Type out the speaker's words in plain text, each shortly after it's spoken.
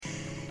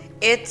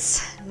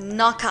It's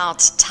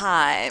knockout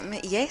time.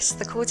 Yes,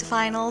 the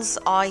quarterfinals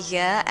are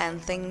here and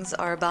things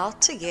are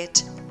about to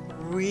get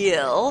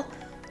real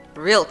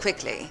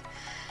quickly.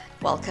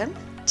 Welcome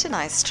to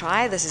Nice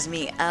Try. This is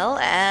me, Elle,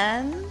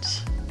 and...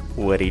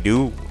 What do you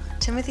do?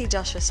 Timothy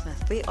Joshua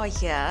Smith. We are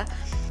here.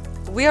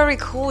 We are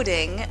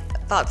recording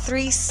about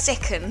 3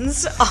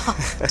 seconds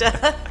after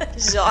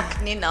Jacques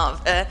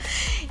Ninave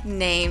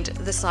named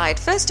the side.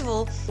 First of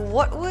all,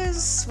 what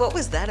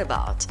was that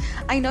about?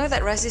 I know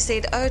that Rassie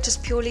said,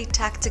 just purely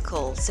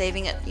tactical,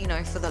 saving it,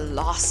 for the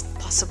last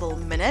possible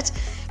minute.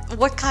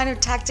 What kind of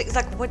tactics,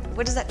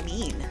 what does that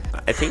mean?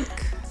 I think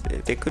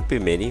there could be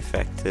many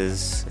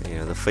factors,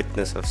 the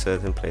fitness of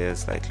certain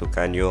players like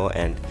Lucanio,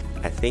 and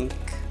I think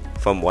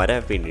from what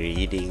I've been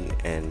reading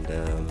and,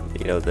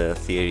 the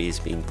theories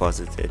being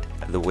posited,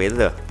 the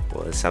weather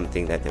was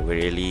something that they were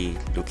really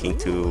looking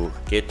to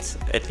get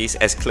at least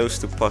as close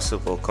to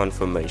possible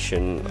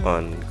confirmation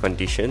on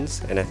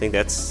conditions. And I think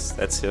that's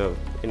a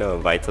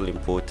vital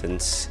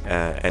importance,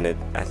 and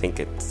I think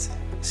it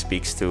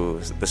speaks to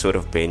the sort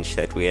of bench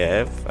that we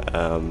have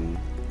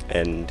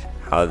and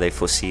how they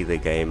foresee the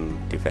game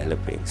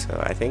developing. So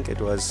I think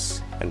it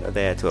was,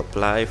 they had to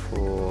apply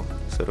for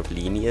sort of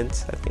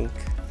lenience, I think,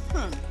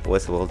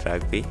 with World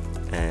Rugby,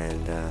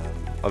 and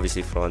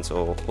obviously France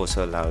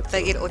also allowed.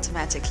 They get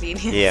automatic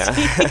leniency. Yeah.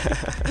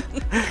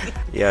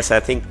 Yes, I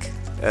think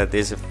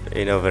there's a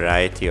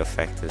variety of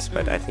factors,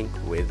 but I think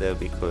weather,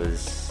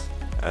 because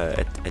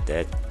it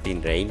had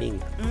been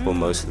raining for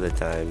most of the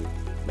time,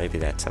 maybe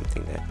that's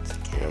something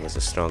that was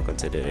a strong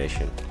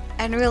consideration.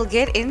 And we'll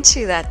get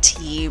into that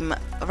team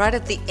right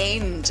at the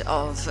end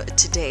of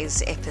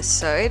today's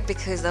episode,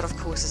 because that, of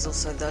course, is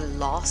also the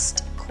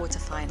last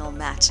quarterfinal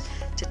match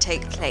to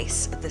take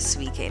place this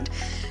weekend.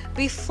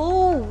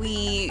 Before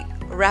we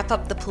wrap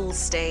up the pool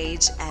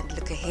stage and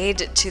look ahead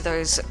to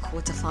those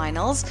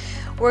quarterfinals,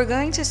 we're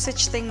going to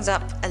switch things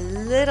up a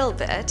little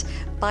bit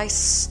by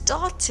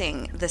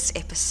starting this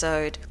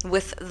episode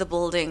with the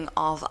building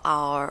of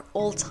our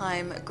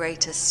all-time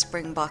greatest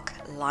Springbok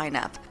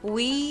lineup.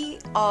 We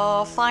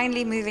are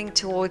finally moving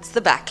towards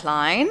the back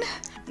line.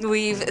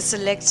 We've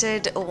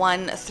selected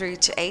 1 through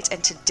to 8,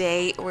 and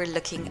today we're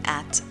looking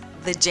at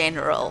the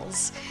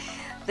generals,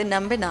 the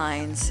number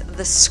 9s,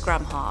 the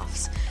scrum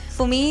halves.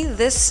 For me,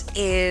 this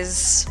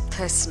is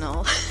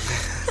personal.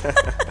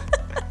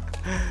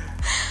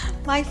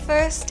 My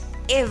first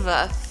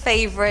ever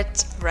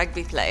favorite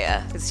rugby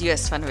player is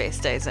Joos van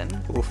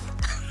Westhuizen. Oof.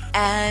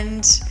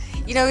 And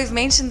we've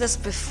mentioned this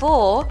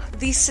before.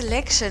 These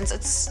selections,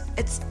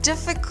 it's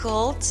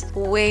difficult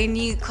when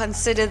you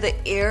consider the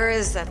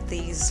eras that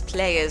these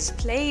players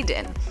played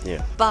in.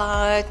 Yeah.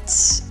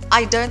 But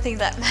I don't think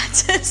that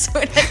matters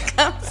when it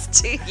comes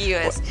to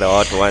Joos. The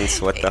hard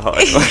ones, what the hard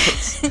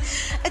ones.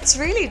 It's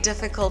really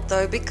difficult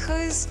though,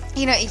 because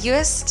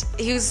Joos,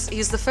 he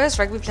was the first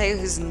rugby player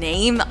whose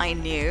name I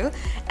knew,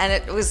 and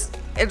it was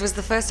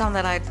the first time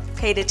that I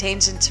paid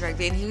attention to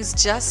rugby, and he was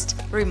just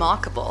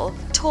remarkable.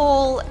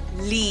 Tall,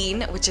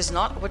 lean, which is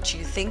not what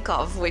you think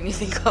of when you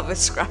think of a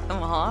scrum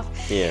half.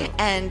 Yeah.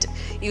 And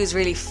he was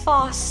really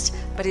fast,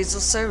 but he's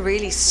also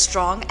really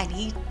strong, and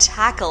he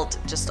tackled.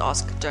 Just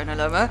ask Jonah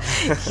Lomo.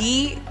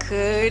 He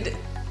could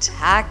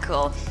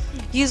tackle.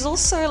 He's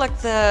also like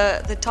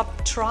the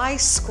top try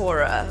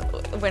scorer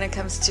when it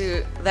comes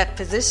to that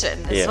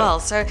position as well.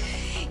 So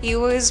he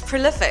was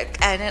prolific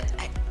and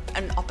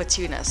an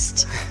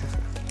opportunist.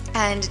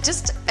 And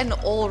just an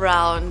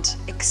all-round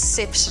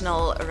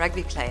exceptional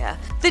rugby player.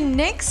 The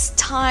next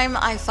time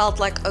I felt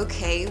like,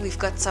 okay, we've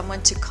got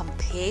someone to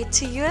compare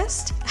to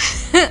Joos,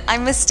 I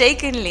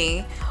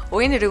mistakenly,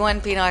 when Ruan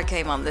Pienaar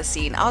came on the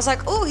scene, I was like,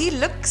 oh, he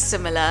looks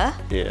similar.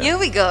 Yeah. Here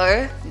we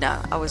go. No,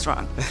 I was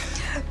wrong.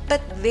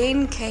 But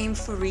then came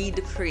Fourie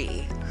du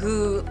Preez,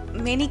 who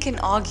many can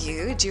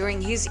argue during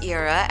his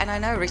era, and I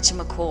know Richie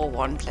McCaw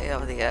won Player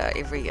of the Year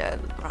every year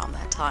around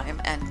that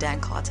time, and Dan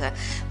Carter,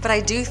 but I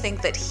do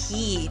think that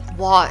he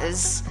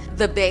was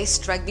the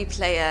best rugby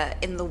player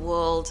in the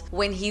world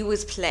when he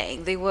was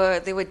playing. There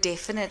were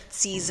definite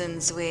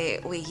seasons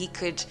where he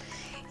could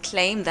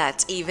claim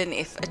that, even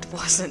if it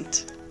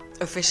wasn't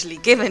officially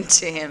given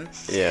to him.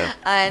 Yeah.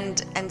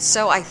 And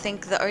so I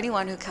think the only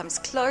one who comes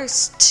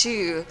close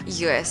to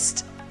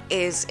Joos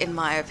is, in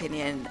my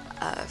opinion,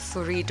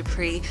 Fourie du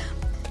Preez.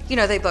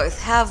 They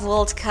both have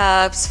World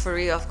Cups.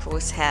 Fourie, of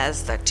course,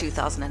 has the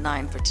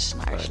 2009 British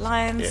and Irish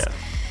Lions.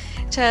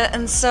 Yeah.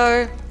 And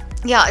so,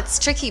 it's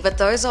tricky, but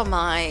those are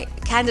my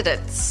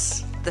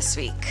candidates this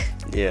week.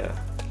 Yeah.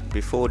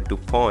 Before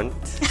DuPont,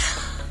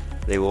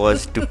 there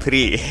was du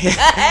Preez.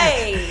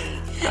 Hey!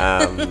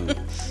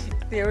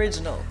 The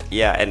original.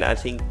 Yeah, and I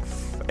think,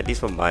 at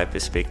least from my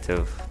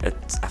perspective,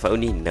 I've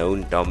only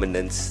known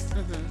dominance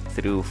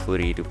through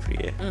Fourie du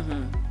Preez.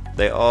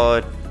 They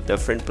are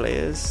different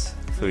players.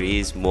 Fourie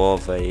is more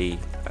of a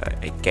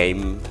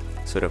game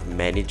sort of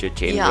manager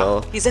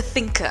general. Yeah, he's a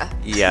thinker.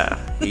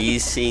 Yeah,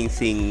 he's seeing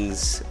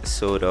things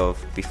sort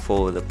of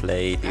before the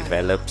play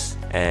develops,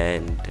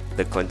 and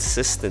the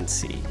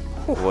consistency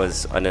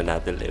was on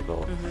another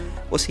level.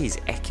 Also, his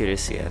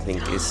accuracy, I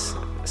think, is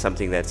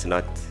something that's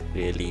not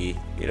really,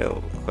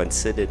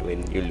 considered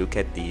when you look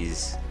at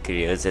these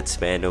careers that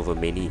span over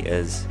many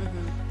years,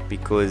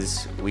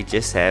 because we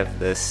just have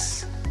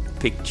this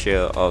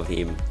picture of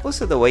him.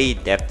 Also, the way he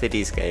adapted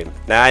his game.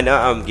 Now, I know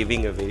I'm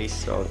giving a very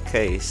strong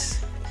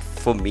case.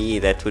 For me,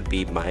 that would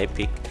be my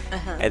pick.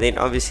 And then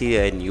obviously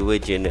a newer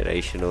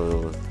generation,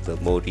 or the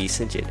more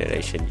recent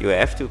generation, you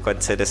have to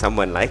consider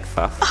someone like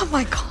Faf. Oh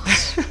my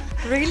gosh.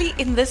 Really?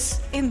 In this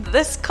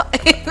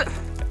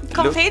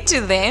compared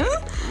to them?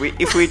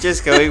 If we're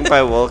just going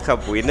by World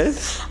Cup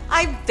winners,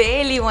 I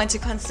barely want to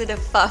consider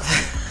Faf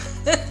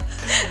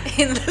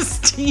in this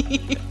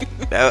team.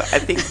 no, I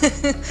think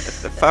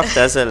Faf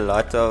does a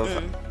lot of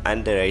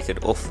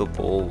underrated off the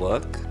ball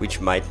work, which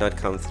might not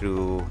come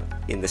through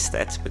in the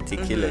stats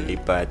particularly,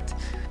 but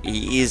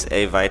he is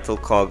a vital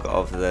cog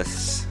of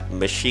this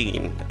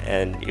machine.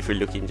 And if you're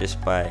looking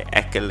just by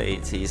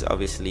accolades, he's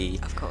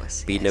obviously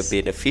been a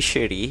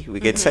beneficiary,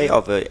 we can say,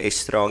 of a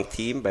strong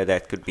team, but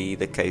that could be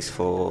the case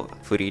for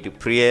Fourie du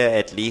Preez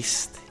at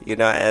least,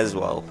 as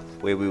well,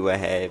 where we were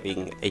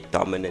having a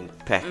dominant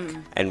pack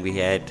and we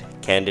had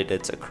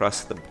candidates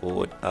across the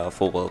board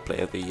for World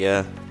Player of the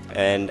Year.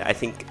 And I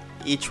think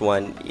each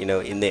one,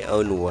 in their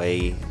own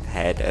way,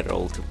 had a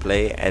role to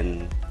play,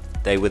 and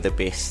they were the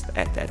best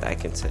at that, I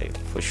can say,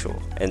 for sure.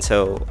 And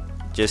so,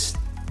 just,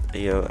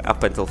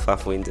 up until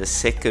Faf wins the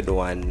second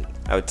one,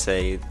 I would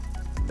say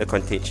the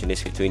contention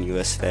is between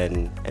US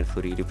and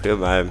Fourie du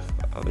Preez.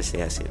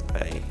 Obviously, I said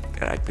my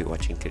rugby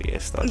watching career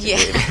started. Yeah,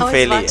 I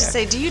was about to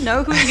say, do you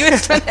know who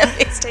US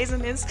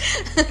Stayson is?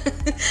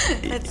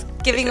 That's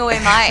giving away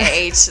my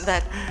age.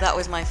 That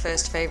was my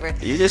first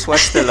favorite. You just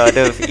watched a lot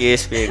of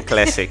ESPN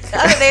Classic.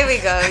 Oh, there we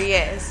go.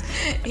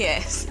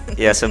 Yes.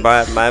 Yeah, so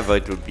my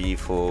vote would be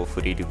for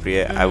Fourie du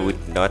Preez. I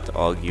would not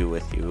argue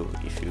with you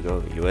if you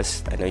go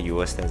US. I know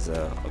US has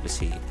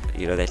obviously,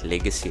 that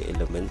legacy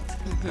element.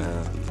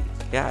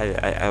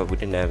 I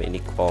wouldn't have any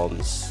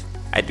qualms.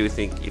 I do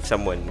think if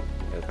someone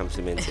comes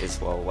to me and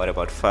says, well, what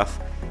about Faf?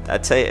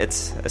 I'd say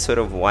it's a sort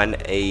of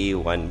 1A,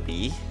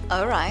 1B.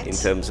 All right. In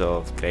terms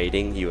of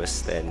grading,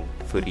 US and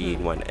Fourie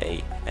in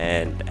 1A.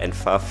 And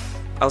Faf,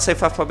 I'll say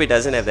Faf probably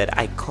doesn't have that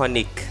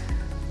iconic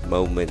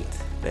moment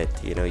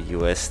that,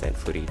 US and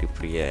Fourie du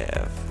Preez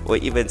have. Or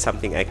even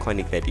something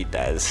iconic that he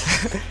does.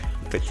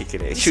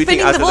 Particularly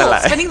shooting out of the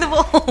line. Spinning the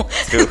ball.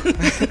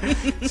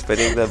 True.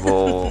 Spinning the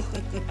ball.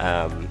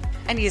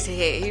 And his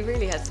hair, he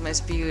really has the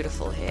most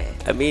beautiful hair.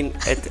 I mean,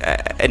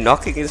 a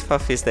knock against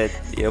Faf is that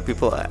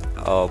people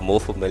are more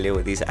familiar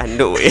with his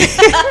underwear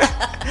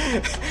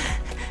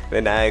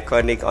than an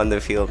iconic on the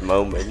field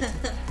moment.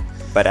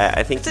 But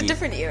I think it's a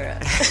different era.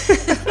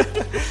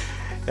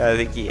 I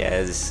think he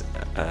has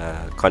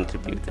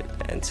contributed,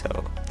 and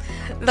so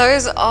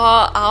those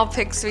are our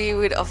picks. We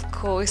would, of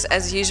course,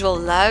 as usual,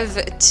 love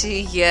to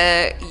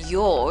hear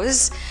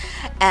yours.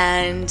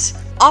 And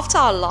after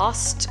our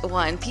last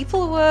one,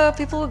 people were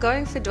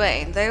going for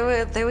Dwayne. They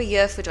were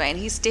here for Dwayne.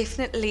 He's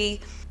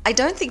definitely. I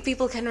don't think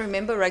people can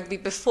remember rugby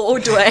before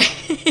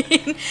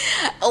Dwayne.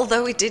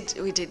 Although we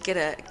did get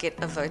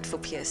a vote for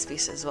Pierce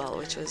Spies as well,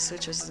 which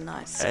was a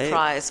nice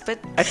surprise. But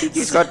I think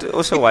he's got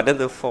also one of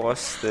the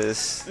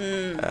fastest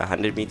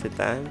 100-meter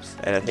times,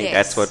 and I think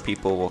that's what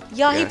people.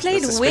 Yeah, he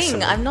played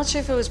wing. I'm not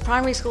sure if it was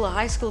primary school or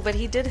high school, but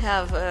he did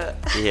have a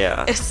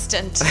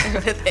stint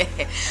over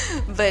there.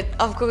 But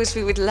of course,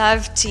 we would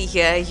love to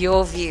hear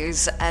your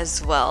views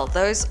as well.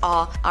 Those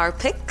are our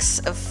picks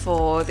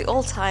for the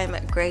all-time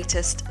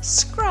greatest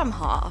scrum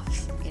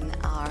half in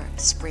our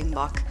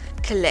Springbok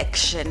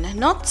collection.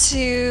 Not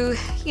to,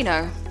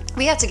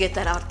 we had to get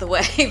that out of the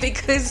way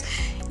because,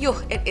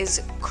 it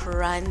is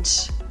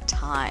crunch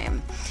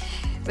time.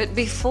 But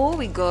before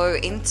we go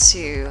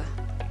into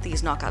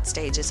these knockout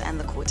stages and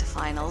the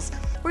quarterfinals,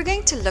 we're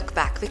going to look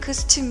back,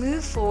 because to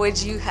move forward,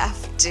 you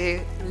have to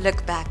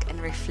look back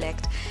and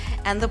reflect.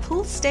 And the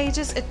pool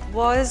stages, it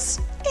was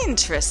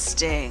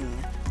interesting.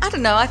 I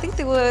don't know, I think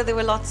there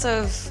were lots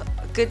of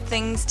good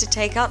things to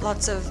take out,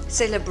 lots of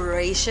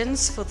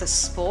celebrations for the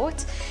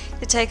sport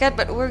to take out,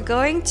 but we're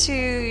going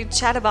to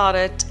chat about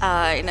it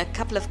in a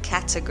couple of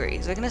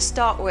categories. We're going to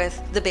start with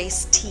the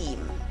best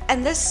team,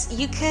 and this,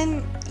 you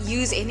can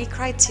use any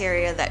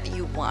criteria that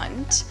you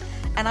want,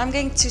 and I'm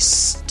going to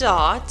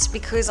start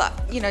because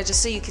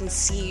just so you can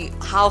see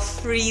how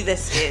free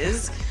this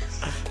is,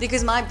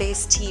 because my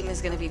best team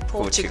is going to be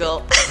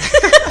Portugal.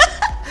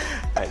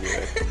 I knew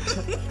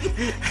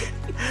it.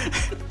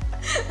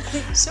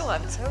 Sure,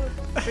 I'm so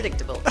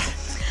predictable.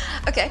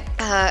 Okay,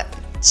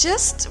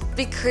 just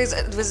because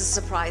it was a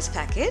surprise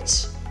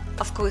package,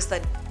 of course,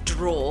 that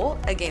draw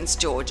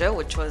against Georgia,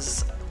 which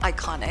was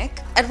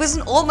iconic. It was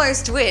an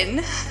almost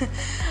win,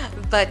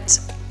 but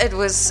it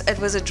was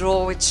a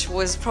draw, which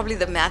was probably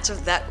the match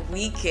of that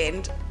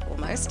weekend,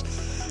 almost.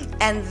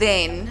 And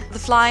then the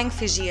Flying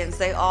Fijians,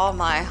 they are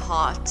my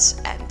heart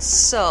and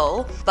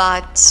soul,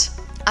 but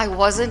I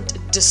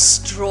wasn't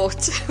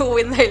distraught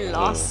when they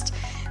lost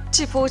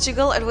to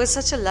Portugal. It was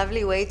such a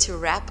lovely way to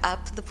wrap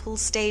up the pool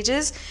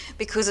stages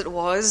because it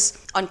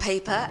was, on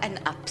paper, an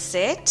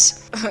upset.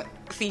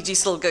 Fiji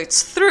still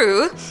goes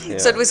through. Yeah.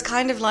 So it was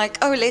kind of like,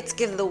 oh, let's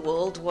give the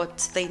world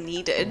what they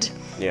needed.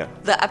 Yeah.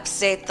 The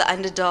upset, the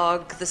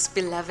underdog, this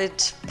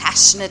beloved,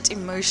 passionate,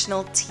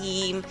 emotional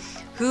team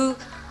who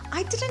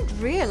I didn't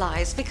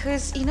realize,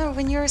 because, you know,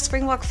 when you're a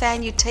Springbok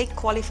fan, you take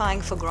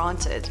qualifying for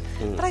granted.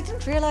 But I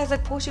didn't realize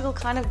that Portugal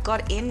kind of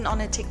got in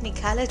on a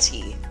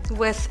technicality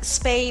with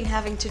Spain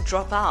having to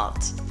drop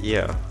out.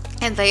 Yeah.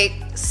 And they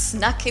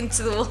snuck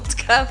into the World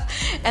Cup,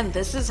 and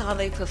this is how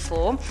they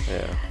perform.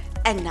 Yeah.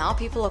 And now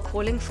people are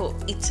calling for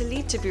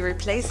Italy to be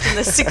replaced in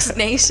the Six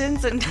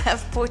Nations and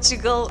have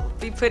Portugal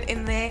be put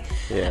in there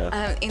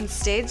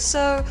instead.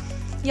 So,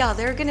 yeah,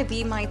 they're going to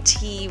be my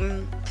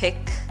team pick,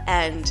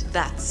 and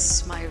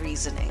that's my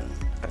reasoning.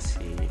 I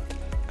see.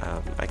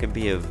 I could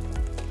be a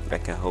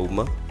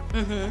homer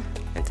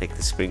and take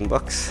the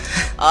Springboks.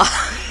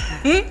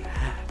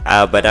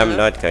 But I'm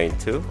not going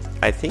to.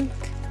 I think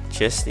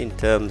just in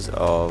terms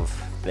of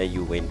that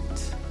you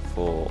went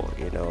for,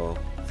 you know,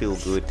 feel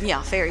good.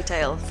 Yeah, fairy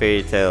tale.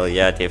 Fairy tale,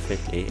 yeah,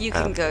 definitely. You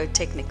can go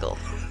technical.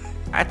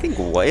 I think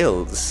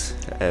Wales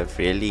have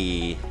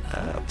really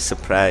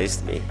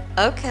surprised me.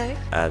 Okay.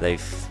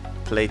 They've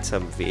played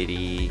some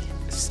very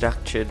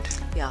structured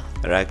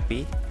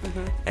rugby,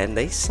 and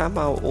they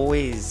somehow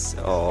always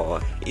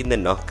are in the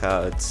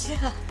knockouts.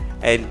 Yeah.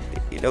 And,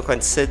 you know,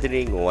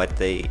 considering what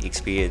they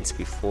experienced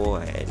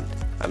before, and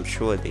I'm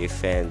sure their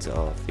fans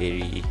are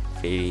very,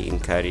 very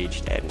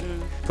encouraged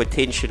and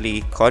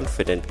potentially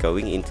confident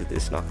going into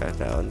this knockout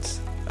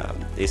rounds.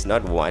 There's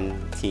not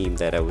one team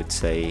that I would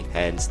say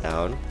hands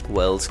down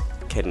Wales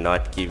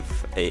cannot give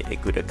a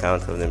good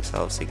account of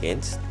themselves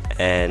against.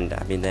 And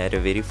I mean, they had a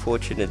very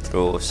fortunate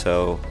draw.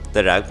 So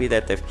the rugby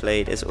that they've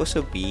played has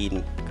also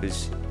been,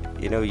 because,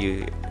 you know,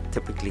 you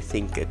typically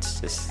think it's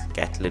just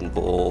Gatlin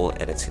ball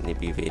and it's going to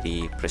be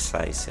very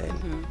precise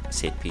and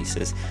set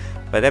pieces.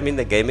 But I mean,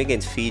 the game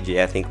against Fiji,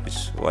 I think,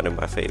 was one of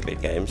my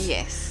favorite games.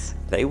 Yes.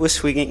 They were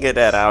swinging it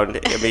around.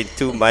 I mean,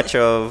 too much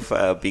of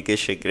bigger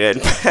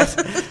chagrin.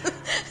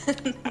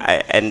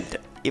 And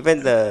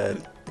even the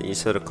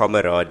sort of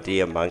camaraderie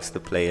amongst the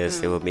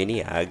players, there were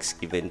many hugs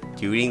given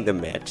during the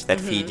match,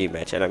 that Fiji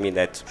match. And I mean,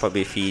 that's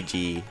probably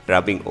Fiji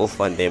rubbing off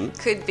on them.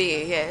 Could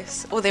be,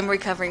 yes. Or them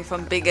recovering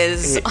from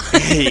biggers.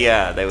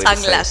 Yeah, they were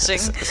tongue lashing.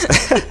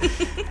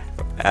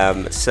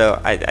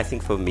 So I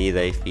think for me,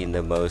 they've been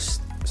the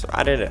most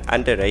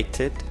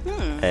underrated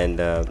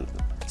and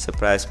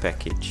surprise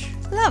package.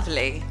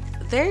 Lovely.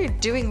 They're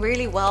doing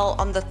really well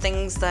on the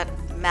things that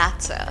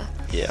matter.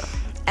 Yeah.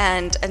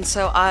 And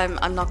so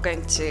I'm not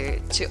going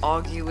to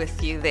argue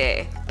with you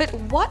there. But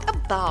what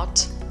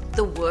about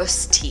the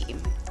worst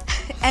team?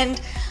 And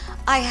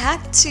I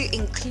had to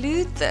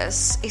include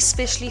this,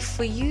 especially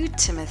for you,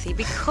 Timothy,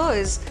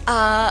 because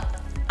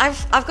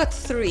I've got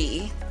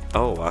three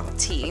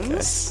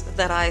teams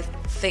that I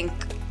think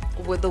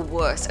were the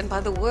worst. And by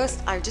the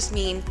worst, I just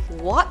mean,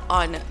 what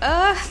on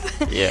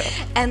earth? Yeah.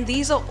 And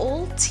these are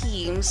all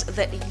teams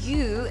that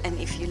you, and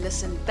if you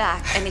listen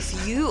back, and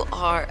if you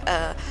are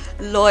a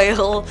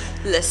loyal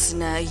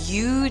listener,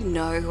 you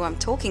know who I'm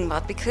talking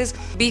about, because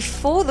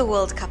before the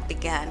World Cup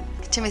began,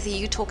 Timothy,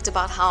 you talked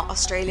about how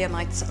Australia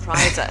might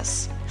surprise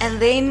us.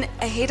 And then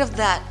ahead of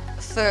that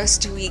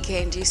first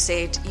weekend, you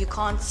said you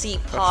can't see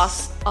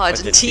past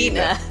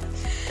Argentina.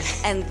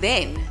 And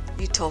then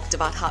you talked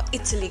about how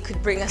Italy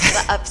could bring us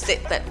the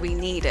upset that we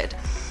needed.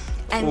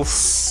 And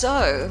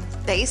so,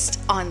 based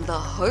on the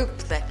hope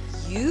that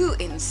you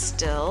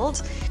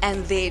instilled,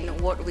 and then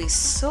what we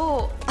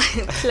saw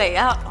play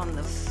out on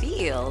the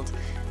field,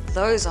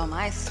 those are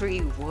my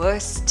three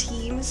worst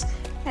teams,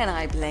 and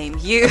I blame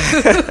you.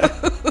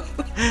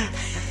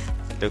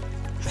 Look,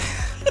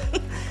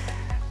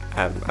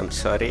 I'm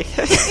sorry.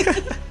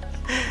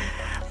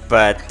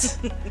 But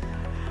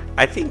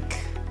I think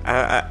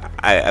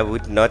I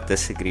would not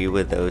disagree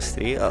with those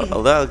three,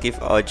 although I'll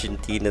give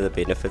Argentina the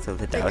benefit of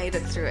the doubt. They made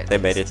it through it. They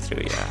made it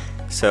through, yeah.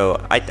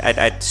 So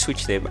I'd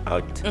switch them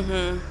out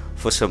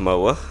for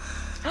Samoa.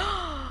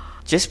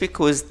 Just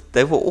because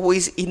they were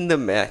always in the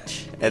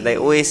match and they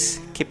always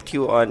kept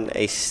you on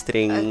a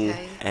string,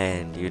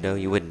 and, you know,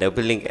 you were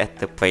nibbling at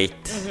the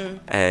plate,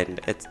 and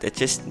it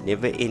just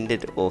never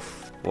ended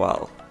off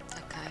well.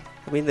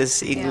 I mean,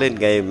 this England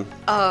game,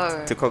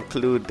 to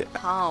conclude...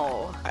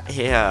 How?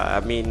 Yeah,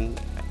 I mean,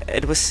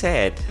 it was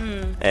sad.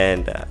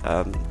 And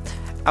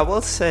I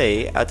will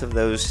say, out of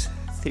those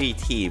three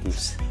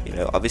teams, you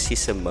know, obviously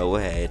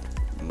Samoa had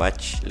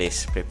much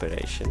less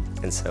preparation.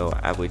 And so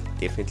I would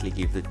definitely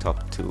give the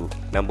top two.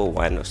 Number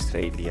one,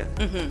 Australia.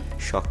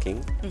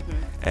 Shocking.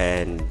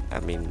 And,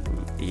 I mean,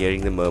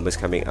 hearing the murmurs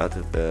coming out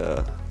of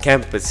the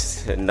camp,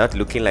 it's not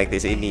looking like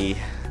there's any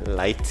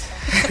light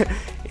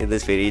in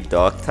this very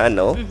dark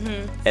tunnel.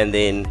 And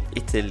then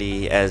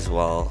Italy as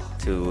well,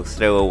 to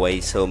throw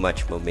away so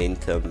much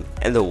momentum,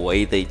 and the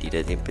way they did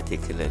it in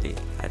particularly,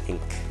 I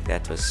think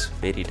that was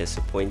very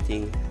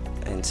disappointing.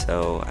 And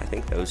so I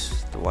think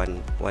those, the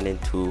one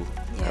and two,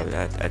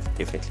 Yeah. I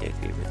definitely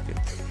agree with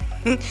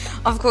you.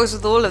 Of course,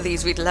 with all of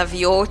these, we'd love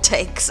your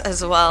takes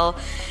as well.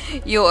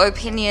 Your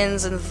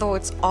opinions and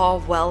thoughts are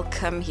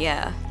welcome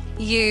here.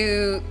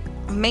 You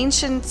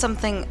mentioned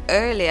something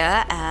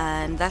earlier,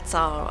 and that's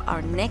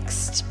our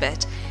next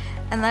bit,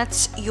 and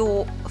that's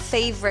your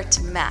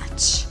favorite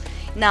match.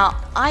 Now,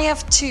 I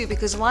have two,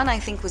 because one I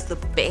think was the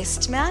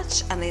best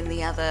match, and then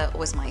the other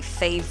was my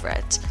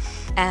favorite.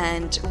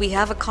 And we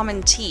have a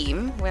common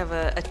team. We have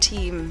a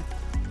team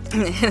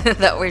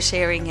that we're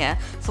sharing here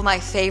for my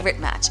favorite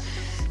match.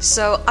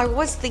 So I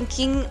was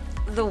thinking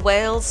the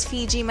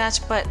Wales-Fiji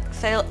match, but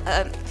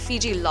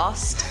Fiji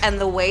lost, and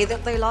the way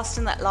that they lost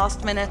in that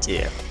last minute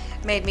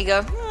made me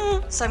go,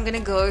 so I'm going to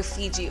go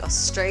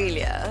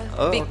Fiji-Australia,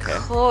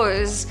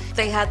 because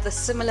they had the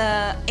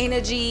similar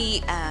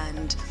energy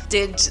and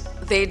did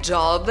their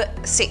job,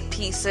 set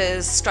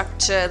pieces,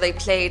 structure. They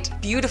played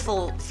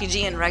beautiful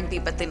Fijian rugby,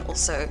 but then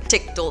also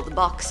ticked all the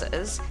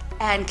boxes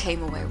and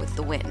came away with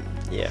the win.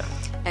 Yeah.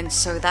 And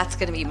so that's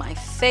going to be my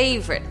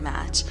favorite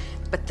match.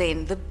 But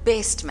then the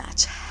best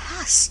match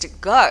has to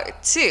go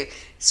to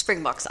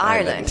Springboks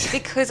Ireland,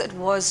 because it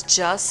was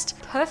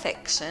just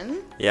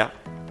perfection. Yeah.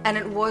 And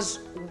it was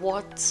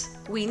what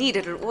we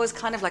needed. It was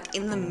kind of like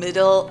in the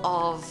middle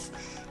of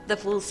the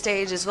pool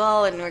stage as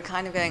well. And we were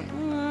kind of going,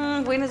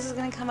 when is this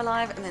going to come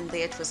alive? And then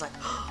there it was like,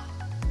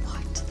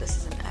 what? This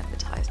is an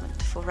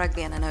advertisement for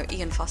rugby. And I know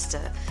Ian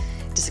Foster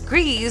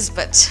disagrees,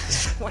 but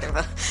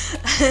whatever.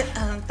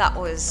 That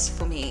was,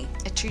 for me,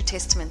 a true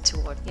testament to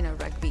what,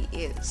 rugby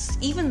is.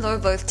 Even though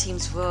both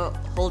teams were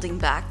holding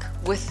back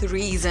with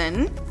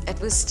reason, it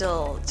was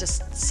still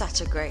just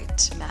such a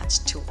great match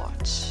to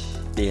watch.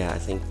 Yeah, I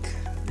think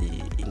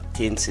the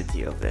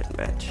intensity of that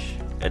match,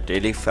 it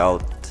really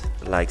felt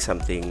like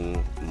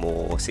something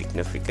more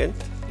significant.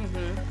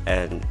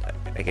 And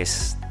I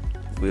guess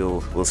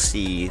we'll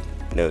see,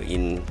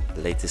 in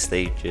later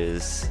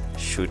stages,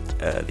 should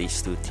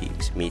these two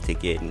teams meet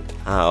again,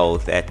 how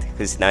that,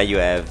 because now you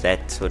have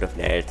that sort of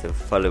narrative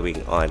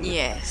following on.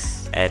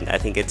 Yes. And I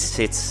think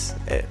it's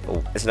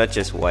not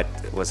just what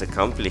was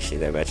accomplished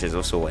in that match, it's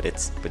also what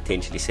it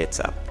potentially sets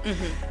up.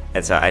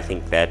 And so I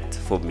think that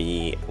for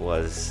me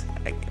was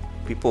like,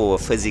 people were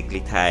physically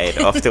tired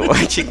after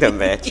watching the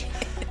match,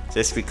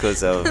 just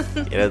because of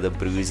the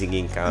bruising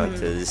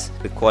encounters,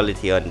 the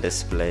quality on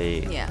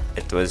display. Yeah.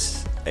 It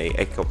was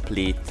a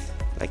complete,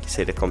 like you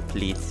said, a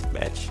complete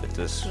match. It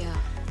was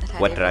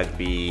what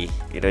rugby,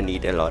 you don't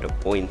need a lot of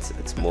points.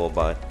 It's more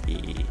about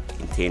the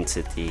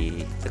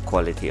intensity, the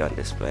quality on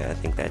display. I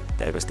think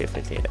that was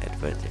definitely an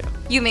advert, yeah.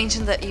 You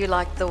mentioned that you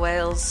liked the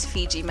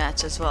Wales-Fiji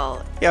match as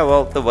well. Yeah,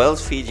 well, the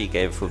Wales-Fiji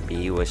game for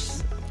me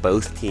was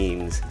both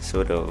teams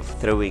sort of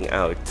throwing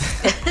out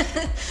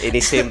any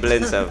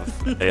semblance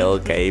of real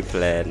game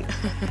plan.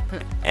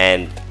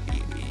 And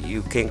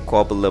you can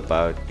quibble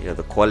about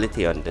the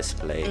quality on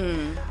display,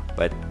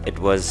 but it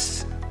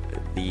was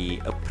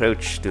the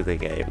approach to the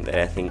game that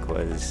I think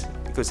was,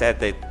 because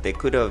they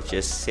could have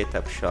just set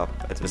up shop.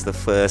 It was the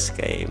first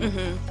game,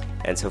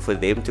 and so for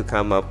them to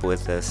come up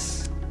with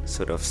this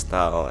sort of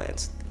style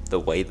and the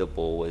way the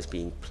ball was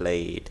being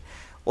played,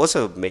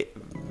 also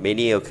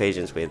many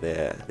occasions where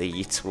the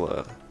hits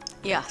were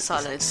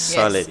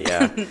solid,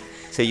 yeah.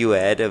 So you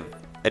had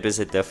it was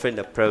a different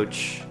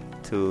approach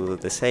to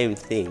the same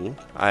thing.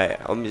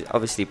 I'm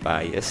obviously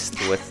biased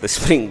with the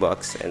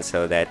Springboks, and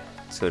so that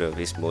sort of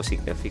is more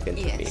significant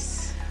to me.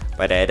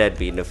 But had I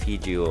been a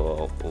Fiji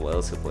or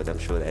Wales support, I'm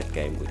sure that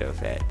game would have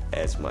had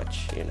as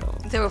much,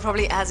 They were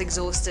probably as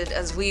exhausted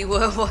as we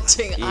were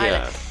watching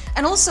Ireland.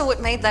 And also what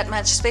made that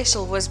match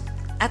special was,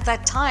 at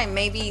that time,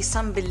 maybe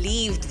some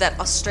believed that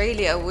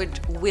Australia would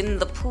win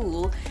the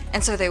pool,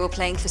 and so they were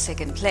playing for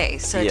second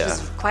place. So it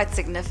was quite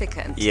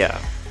significant. Yeah.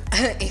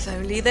 If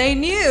only they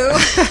knew.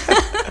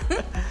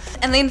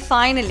 And then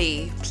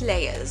finally,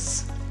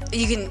 players.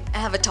 You can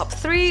have a top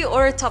 3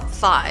 or a top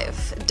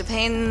 5. It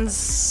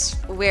depends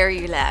where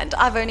you land.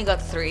 I've only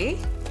got 3.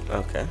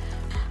 Okay.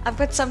 I've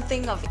got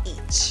something of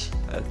each.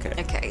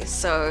 Okay,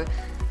 so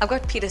I've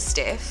got Peter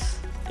Steff.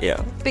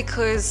 Yeah.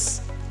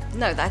 Because,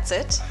 no, that's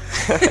it.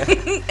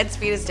 It's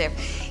Peter Steff.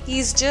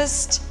 He's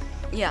just,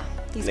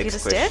 he's Peter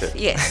Steff.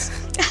 Yes.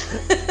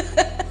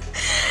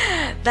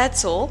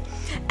 That's all.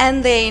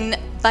 And then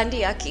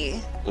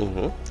Bandiaki.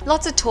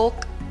 Lots of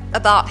talk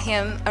about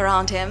him,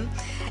 around him.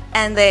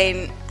 And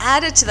then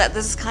added to that,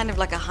 this is kind of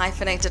like a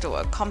hyphenated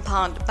or a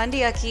compound.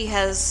 Bandiaki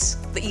has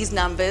these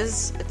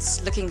numbers. It's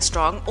looking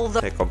strong.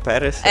 Although the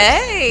comparison.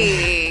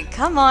 Hey,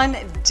 come on,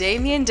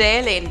 Damien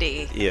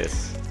Dalendi.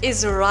 Yes.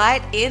 Is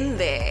right in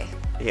there.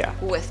 Yeah.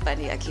 With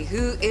Bandiaki,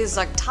 who is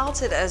like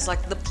touted as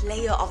like the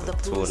player of the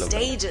pool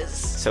stages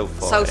so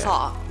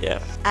far.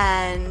 Yeah.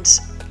 And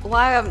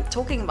why I'm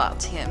talking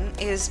about him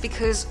is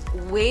because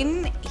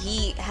when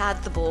he had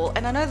the ball,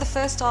 and I know the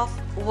first half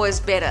was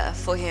better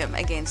for him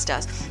against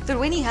us, but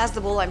when he has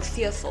the ball, I'm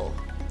fearful.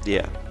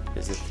 Yeah,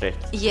 there's a threat.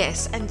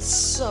 Yes, and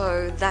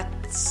so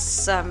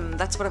that's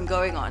what I'm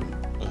going on.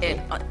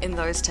 in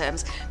those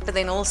terms. But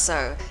then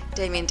also,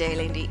 Damien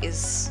Daylendy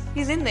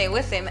he's in there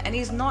with him, and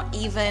he's not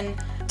even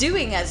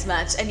doing as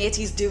much, and yet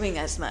he's doing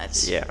as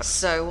much. Yeah.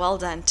 So well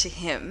done to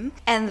him.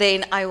 And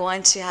then I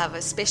want to have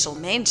a special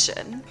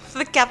mention for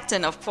the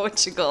captain of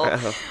Portugal,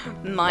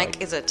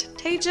 Mike. Is it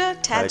Taja?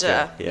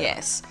 Yeah.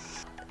 Yes.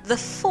 The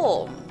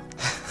form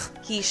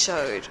he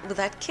showed with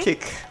that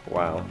kick.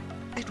 Wow.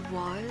 It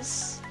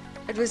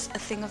was a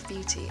thing of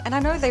beauty. And I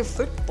know they're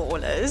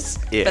footballers,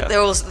 Yeah. but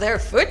they're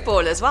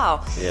footballers,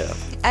 wow. Yeah.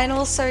 And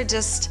also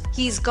just,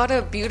 he's got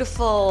a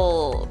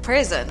beautiful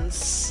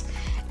presence.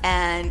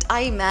 And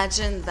I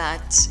imagine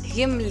that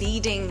him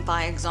leading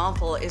by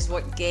example is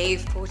what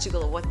gave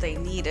Portugal what they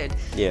needed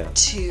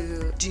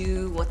to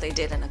do what they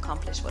did and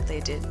accomplish what they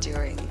did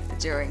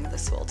during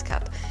this World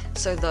Cup.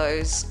 So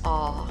those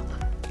are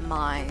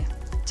my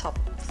top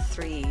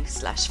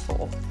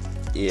 3/4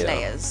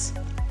 players.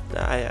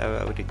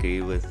 I would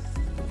agree with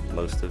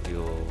most of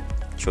your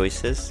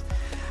choices.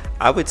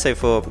 I would say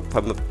from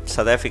a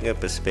South African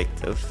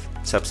perspective,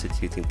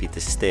 substituting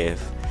Peter Steff,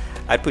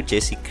 I'd put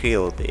Jesse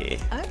Creel there.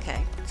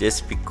 Okay.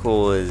 Just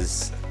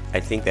because I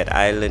think that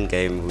Ireland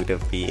game would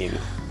have been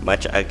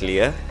much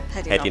uglier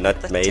had he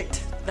not made,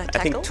 I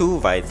think, 2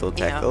 vital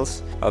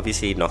tackles. Yeah.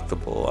 Obviously, he knocked the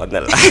ball on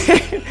the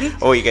line,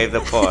 or he gave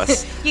the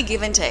pass. You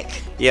give and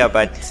take. Yeah,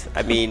 but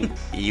I mean,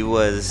 he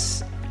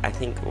was, I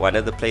think, one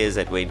of the players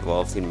that were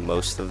involved in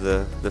most of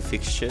the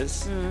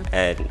fixtures,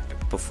 and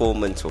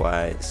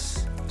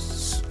performance-wise,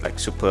 like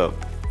superb,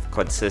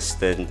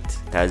 consistent,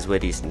 does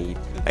what he's need,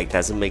 like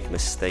doesn't make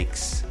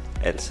mistakes.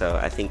 And so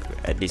I think,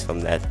 at least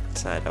from that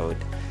side, I would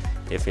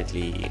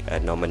definitely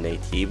nominate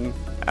him.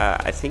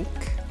 I think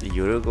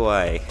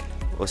Uruguay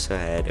also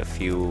had a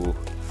few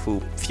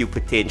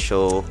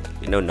potential,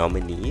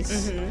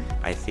 nominees.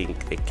 I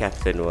think the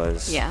captain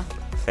was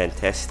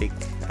fantastic,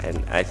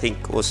 and I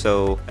think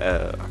also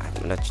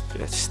I'm not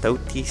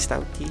Stouty.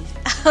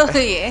 Oh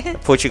yeah,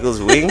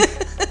 Portugal's wing.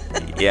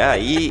 Yeah,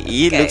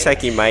 he looks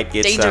like he might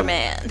get danger some.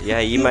 Man.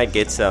 Yeah, he might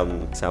get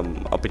some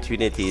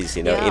opportunities,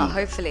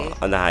 hopefully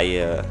on the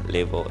higher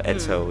level. And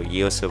so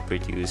he also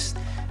produced,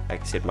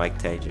 like I said, Mike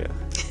Taja.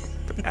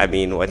 I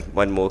mean,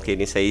 what more can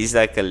you say? He's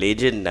like a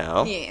legend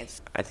now.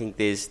 Yes. I think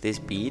there's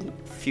been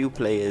few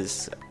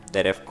players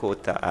that have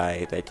caught the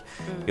eye that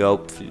you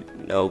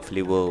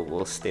hopefully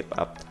will step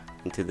up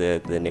into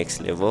the next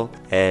level.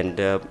 And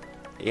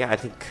I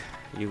think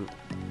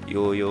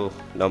your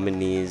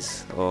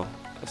nominees or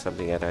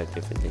something that I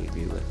definitely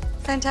agree with.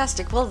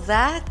 Fantastic. Well,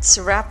 that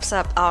wraps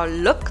up our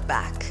look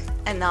back,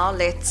 and now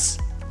let's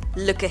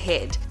look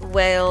ahead.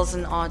 Wales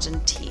and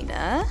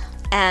Argentina.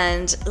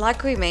 And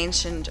like we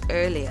mentioned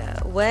earlier,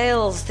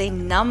 Wales, their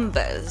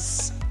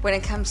numbers when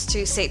it comes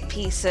to set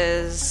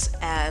pieces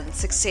and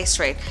success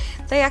rate,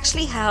 they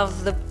actually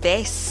have the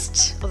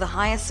best or the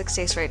highest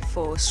success rate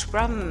for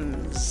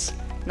scrums.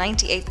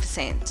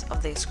 98%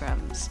 of their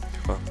scrums.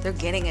 Wow. They're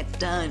getting it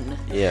done.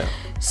 Yeah.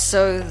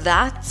 So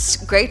that's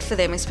great for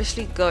them,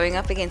 especially going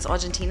up against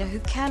Argentina, who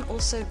can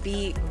also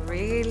be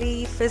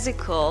really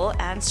physical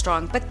and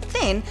strong. But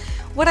then,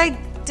 what I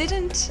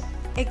didn't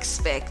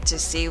expect to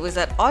see was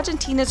that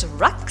Argentina's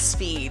ruck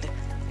speed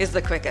is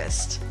the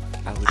quickest.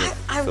 I would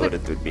have thought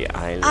it would be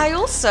Ireland. I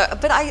also,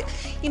 but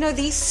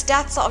these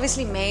stats are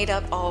obviously made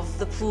up of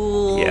the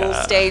pool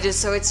stages,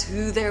 so it's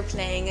who they're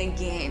playing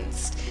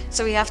against.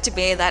 So we have to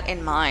bear that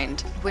in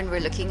mind when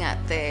we're looking at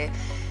their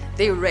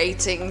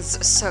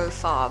ratings so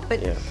far.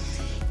 But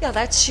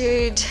that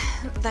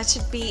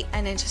should be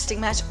an interesting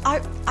match.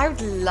 I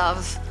would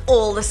love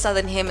all the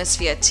Southern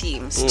Hemisphere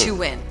teams to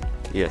win.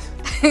 Yes.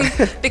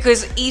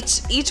 Because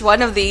each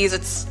one of these,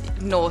 it's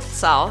north,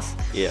 south.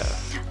 Yeah.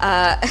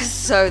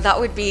 So that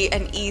would be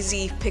an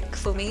easy pick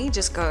for me.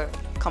 Just go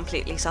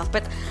completely south.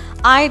 But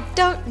I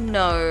don't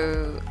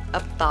know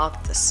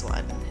about this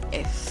one,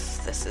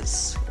 if this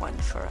is one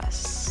for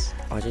us.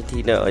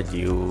 Argentina are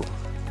due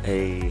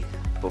a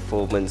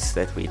performance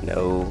that we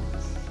know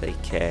they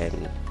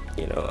can,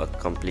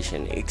 accomplish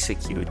and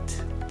execute.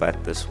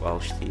 But this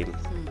Welsh team,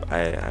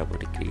 I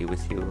would agree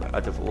with you.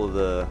 Out of all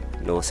the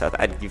North-South,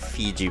 I'd give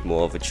Fiji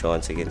more of a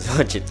chance against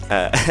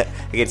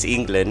against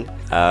England,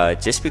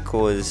 just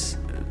because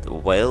the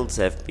Wales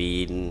they've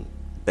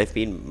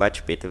been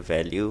much better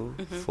value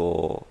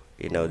for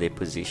their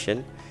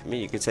position. I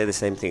mean, you could say the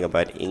same thing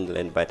about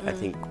England, but I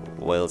think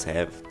Wales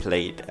have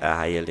played a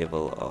higher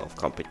level of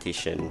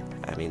competition.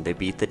 I mean, they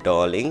beat the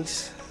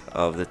darlings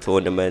of the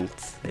tournament.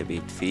 They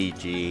beat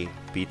Fiji,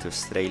 beat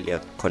Australia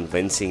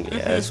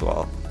convincingly as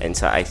well. And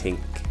so I think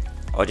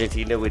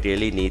Argentina would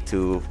really need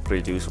to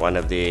produce one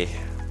of their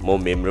more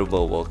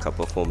memorable World Cup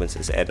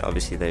performances. And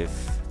obviously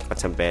they've got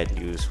some bad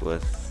news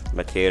with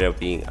Matera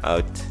being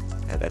out.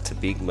 And that's a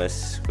big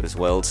miss because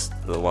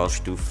the Welsh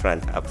do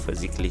front up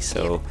physically.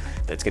 So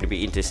that's going to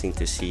be interesting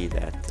to see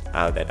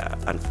how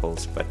that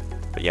unfolds. But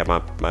yeah,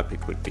 my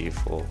pick would be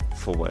for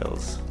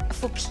Wales.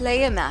 For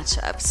player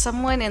matchup,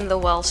 someone in the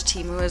Welsh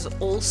team who has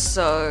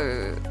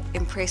also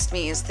impressed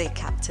me is their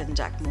captain,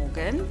 Jack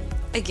Morgan.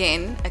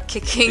 Again, a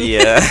kicking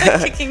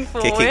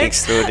forward. Kicking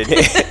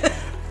extraordinary.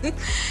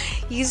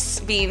 He's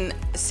been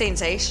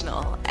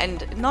sensational,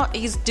 and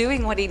he's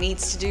doing what he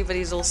needs to do, but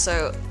he's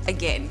also,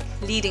 again,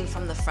 leading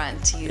from the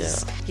front.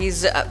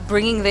 He's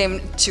bringing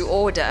them to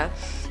order.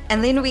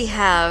 And then we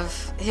have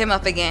him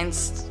up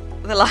against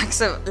the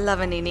likes of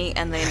Lavanini,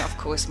 and then, of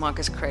course,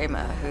 Marcus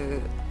Kramer,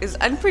 who is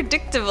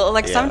unpredictable.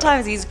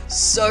 Sometimes he's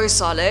so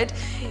solid.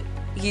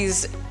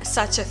 He's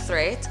such a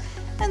threat.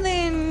 And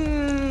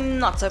then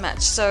not so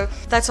much. So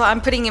that's why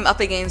I'm putting him up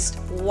against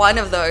one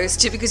of those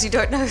two, because you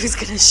don't know who's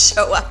going to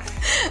show up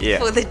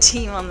for the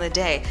team on the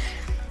day.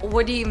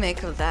 What do you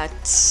make of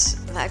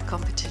that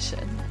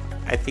competition?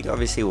 I think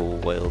obviously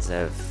Wales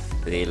have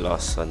their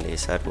loss on their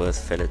side with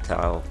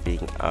Filatau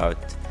being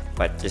out,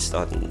 but just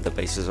on the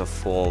basis of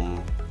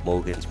form,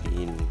 Morgan's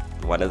been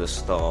one of the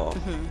star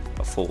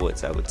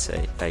forwards, I would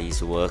say.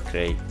 His work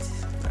rate,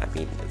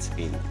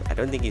 I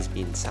don't think he's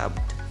been subbed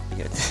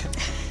yet.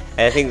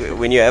 And I think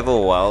when you have a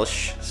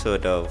Welsh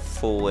sort of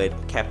forward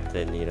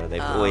captain,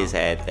 they've always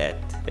had that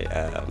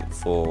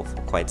for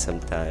quite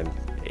some time.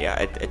 Yeah,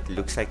 it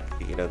looks like,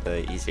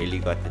 he's really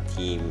got the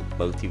team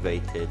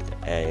motivated,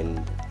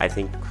 and I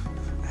think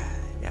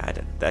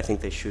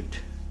they should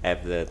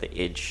have the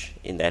edge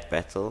in that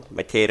battle.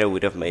 Matera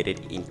would have made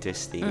it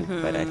interesting,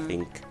 but I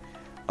think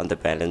on the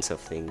balance of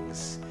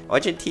things,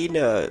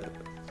 Argentina,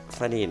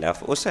 funny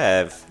enough, also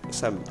have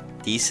some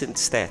decent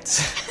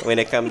stats when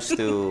it comes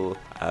to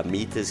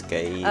meters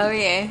gained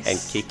and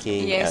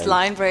kicking. Yes,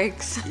 line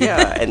breaks.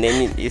 Yeah, and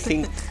then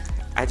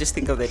I just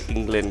think of that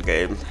England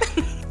game.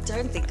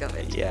 Don't think of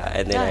it. Yeah,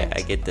 and then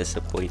I get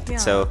disappointed. Yeah.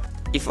 So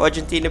if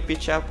Argentina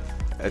pitch up,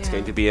 it's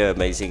going to be an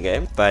amazing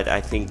game. But I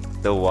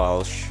think the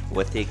Welsh,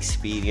 with the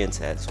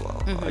experience as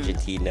well,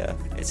 Argentina,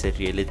 it's a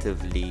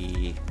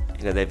relatively,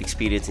 they've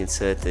experience in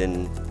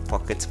certain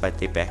pockets, but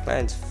their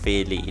backline's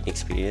fairly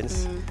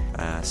inexperienced.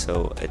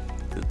 So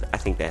I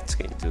think that's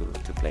going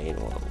to play in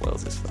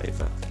Wales's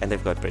favour. And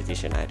they've got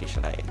British and Irish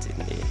Lions in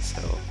there,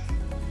 so...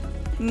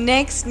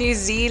 Next, New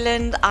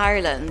Zealand,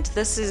 Ireland.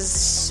 This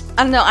is...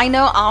 I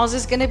know ours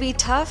is going to be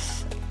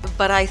tough,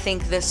 but I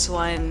think this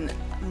one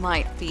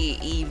might be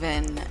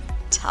even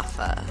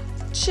tougher.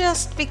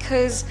 Just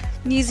because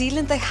New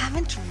Zealand, they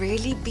haven't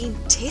really been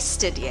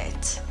tested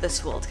yet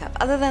this World Cup,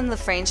 other than the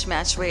French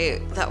match where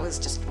that was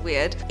just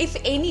weird. If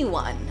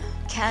anyone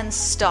can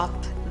stop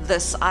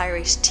this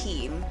Irish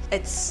team,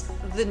 it's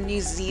the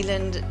New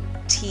Zealand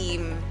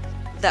team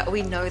that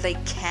we know they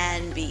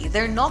can be.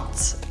 They're not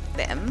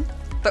them,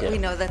 but we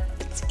know that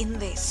it's in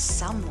there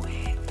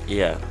somewhere.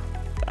 Yeah,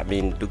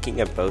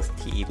 looking at both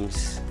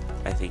teams,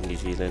 I think New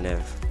Zealand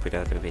have put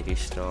out a very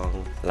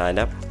strong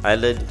lineup.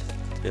 Ireland,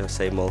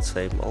 same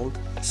old.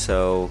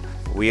 So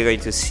we're going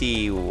to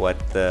see what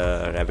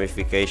the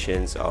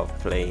ramifications of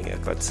playing a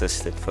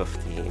consistent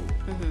 15,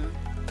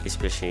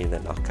 especially in the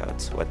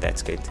knockouts, what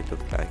that's going to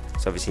look like.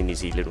 So obviously New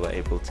Zealand were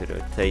able to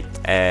rotate,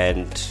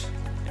 and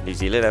New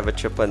Zealand have a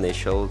chip on their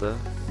shoulder.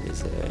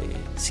 There's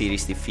a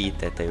serious defeat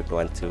that they would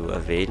want to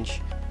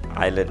avenge.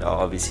 Ireland are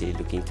obviously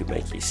looking to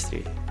make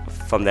history.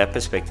 From that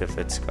perspective,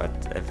 it's got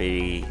a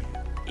very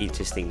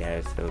interesting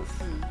narrative,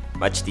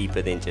 much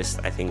deeper than just,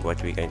 I think,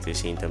 what we're going to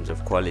see in terms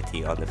of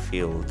quality on the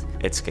field.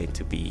 It's going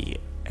to be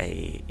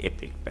a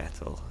epic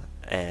battle,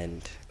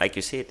 and like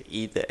you said,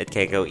 it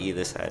can go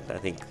either side. I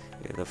think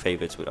the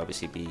favourites would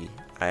obviously be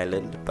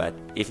Ireland, but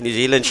if New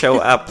Zealand show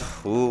up,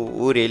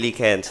 who really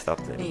can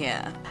stop them?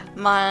 Yeah,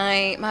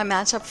 my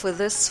matchup for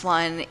this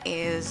one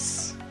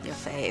is your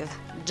fave,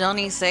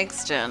 Johnny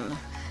Sexton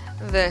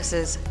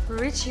versus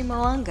Richie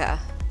Mo'unga.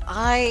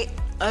 I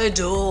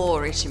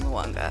adore Richie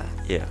Mo'unga.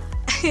 Yeah.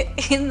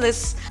 In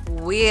this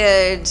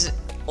weird,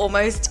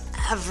 almost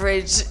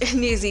average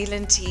New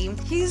Zealand team,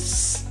 he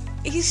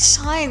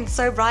shines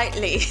so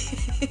brightly.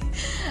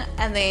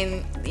 And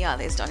then,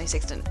 there's Johnny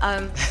Sexton.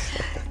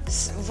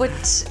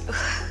 What's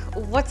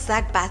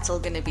that battle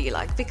going to be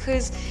like?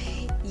 Because,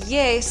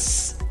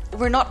 yes,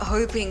 we're not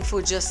hoping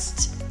for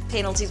just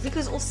penalties,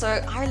 because also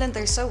Ireland,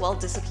 they're so well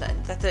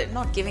disciplined that they're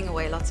not giving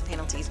away lots of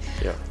penalties.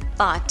 Yeah.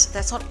 But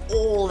that's not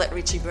all that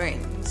Richie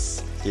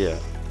brings. Yeah.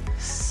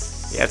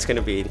 Yeah, it's going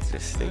to be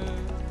interesting.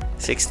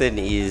 Sexton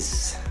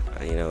is,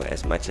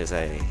 as much as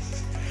I'm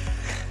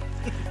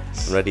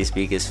not his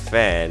biggest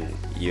fan,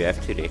 you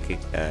have to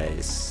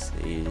recognize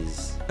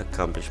his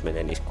accomplishment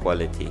and his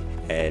quality.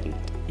 And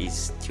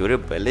his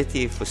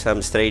durability, for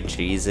some strange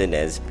reason,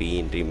 has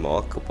been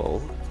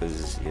remarkable.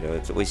 Because,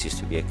 it always used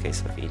to be a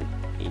case of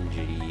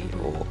injury,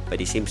 but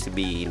he seems to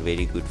be in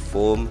very good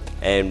form.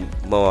 And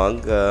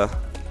Mo'unga,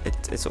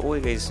 it's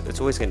always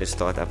going to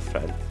start up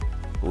front.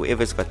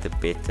 Whoever's got the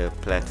better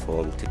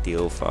platform to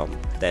deal from,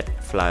 that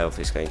fly-off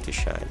is going to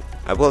shine.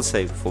 I will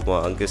say, for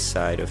Mo'unga's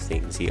side of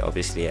things, he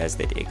obviously has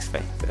that X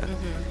factor,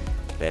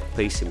 that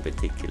pace in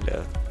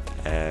particular,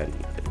 and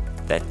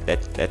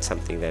that's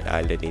something that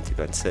Ireland need to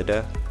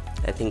consider.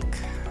 I think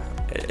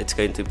it's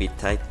going to be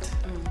tight.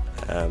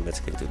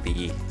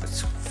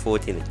 It's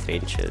fought in the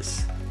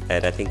trenches,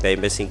 and I think they're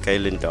missing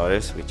Caelan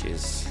Doris, which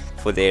is,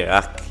 for their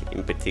ruck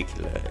in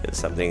particular, is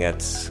something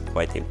that's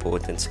quite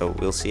important. So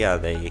we'll see how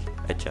they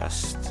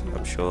adjust.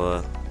 I'm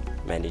sure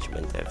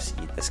management have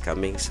seen this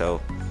coming.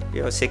 So,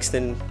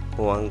 Sexton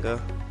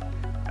Mwanga,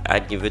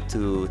 I'd give it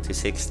to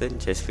Sexton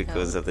just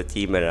because of the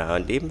team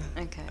around him.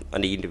 Okay.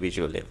 On the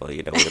individual level,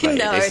 what about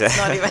No, it? it's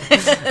not even.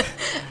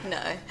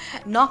 No.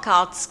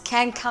 Knockouts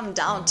can come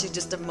down to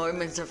just a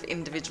moment of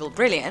individual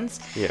brilliance.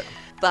 Yeah.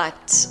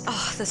 But,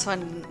 this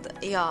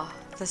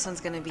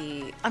one's going to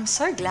be... I'm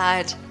so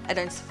glad I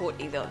don't support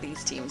either of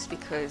these teams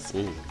because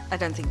I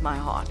don't think my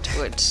heart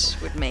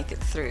would make it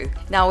through.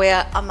 Now,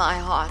 where my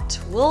heart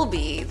will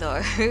be,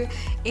 though,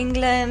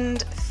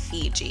 England,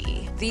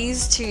 Fiji.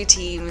 These two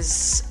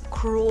teams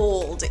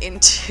crawled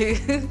into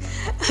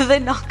the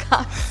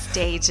knockout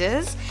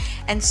stages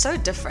and so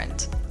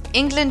different.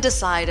 England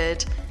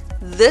decided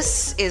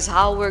this is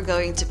how we're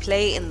going to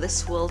play in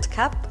this World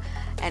Cup.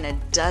 And it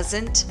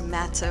doesn't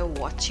matter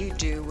what you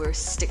do, we're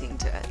sticking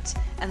to it.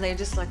 And they're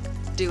just like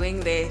doing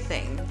their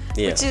thing,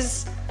 which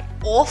is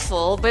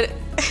awful, but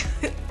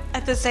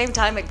at the same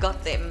time, it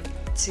got them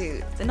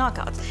to the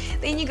knockouts.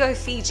 Then you go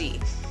Fiji.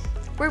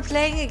 We're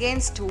playing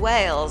against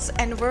Wales,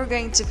 and we're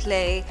going to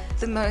play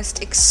the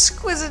most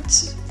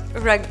exquisite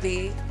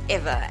rugby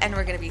ever. And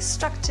we're going to be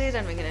structured,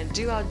 and we're going to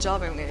do our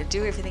job, and we're going to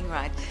do everything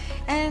right.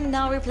 And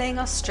now we're playing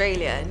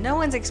Australia. No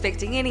one's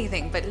expecting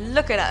anything, but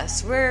look at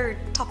us. We're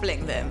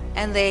toppling them.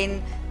 And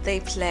then they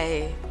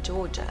play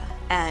Georgia.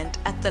 And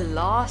at the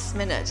last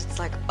minute, it's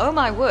like, oh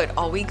my word,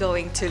 are we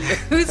going to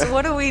lose?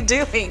 What are we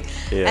doing?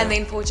 Yeah. And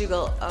then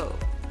Portugal,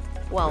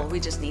 we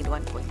just need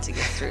 1 point to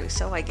get through.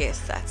 So I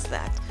guess that's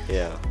that.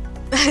 Yeah.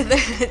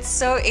 It's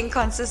so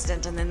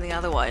inconsistent. And then the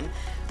other one,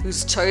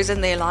 who's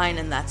chosen their line,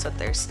 and that's what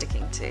they're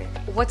sticking to.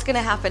 What's going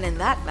to happen in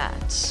that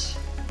match?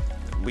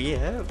 We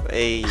have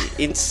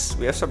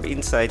some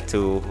insight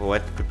to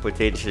what could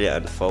potentially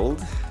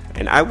unfold,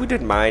 and I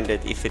wouldn't mind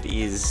it if it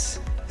is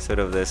sort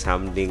of this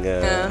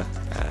humdinger,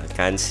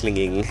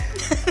 gunslinging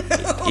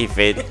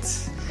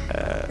event.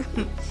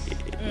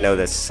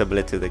 That's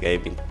similar to the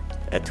game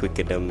at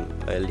Twickenham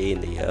early in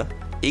the year.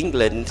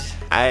 England,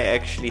 I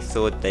actually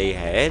thought they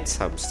had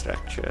some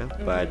structure,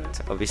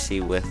 but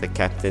obviously with the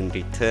captain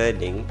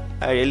returning,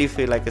 I really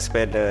feel like a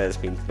spanner has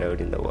been thrown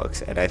in the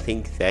works, and I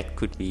think that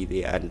could be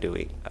the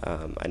undoing.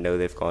 I know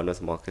they've gone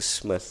with Marcus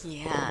Smith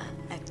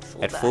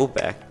at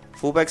fullback.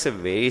 Fullback's a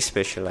very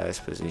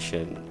specialized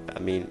position. I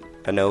mean,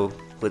 I know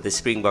with the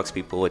Springboks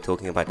people were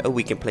talking about,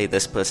 we can play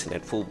this person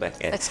at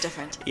fullback. And it's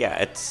different.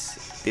 Yeah,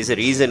 there's a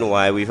reason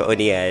why we've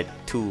only had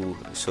two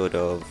sort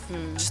of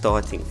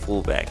starting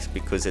fullbacks,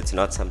 because it's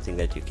not something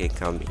that you can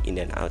come in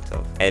and out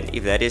of. And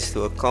if that is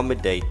to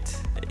accommodate,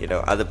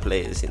 other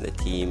players in the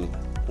team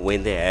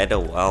when they had a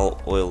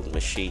well-oiled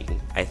machine,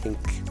 I think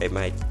they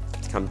might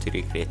come to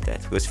regret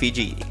that, because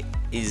Fiji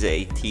is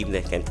a team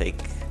that can take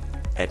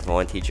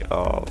advantage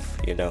of,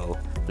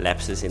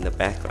 lapses in the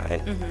back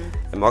line.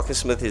 And Marcus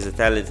Smith is a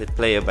talented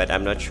player, but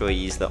I'm not sure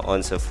he's the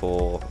answer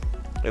for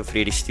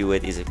Freddie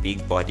Stewart. Is a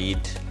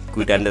big-bodied,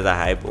 good under the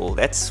high ball.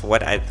 That's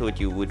what I thought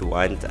you would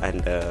want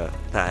under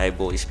the high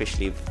ball,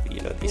 especially if,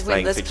 these when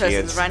flying this Fijians.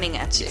 person's running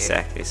at you.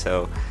 Exactly.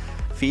 So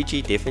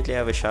Fiji definitely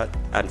have a shot.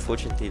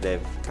 Unfortunately,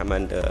 they've come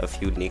under a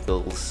few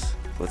niggles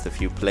with a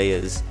few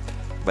players,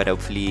 but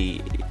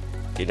hopefully,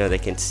 they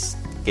can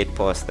get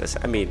past this.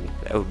 I mean,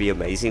 that would be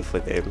amazing for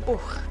them.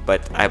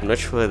 But I'm not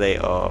sure they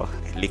are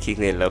licking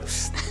their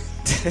lips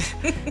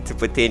to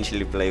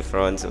potentially play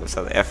France or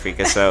South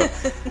Africa. So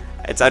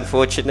it's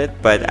unfortunate,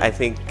 but I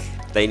think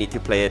they need to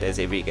play it as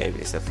every game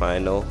is a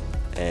final,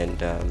 and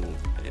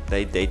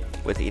they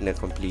within a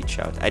complete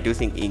shout. I do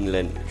think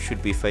England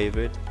should be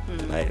favoured,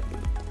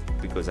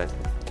 because I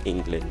think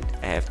England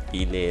have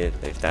been there,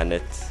 they've done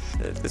it.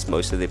 There's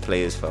most of their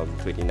players from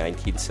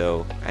 2019,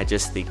 so I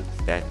just think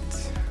that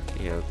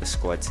the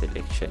squad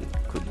selection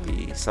could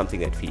be something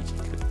that Fiji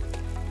could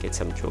get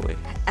some joy.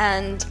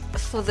 And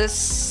for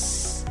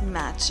this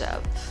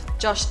matchup,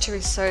 Josh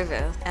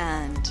Turisova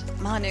and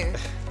Manu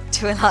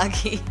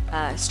Tuilagi,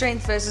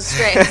 strength versus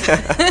strength.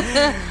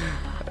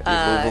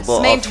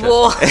 Cement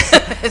war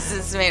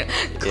versus cement.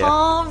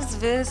 Calves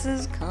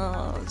versus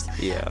calves.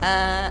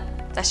 Yeah.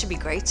 That should be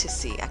great to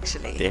see,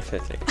 actually.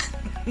 Definitely.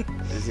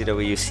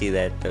 Where you see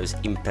those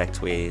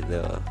impacts where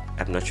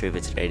I'm not sure if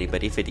it's ready,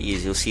 but if it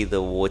is, you'll see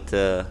the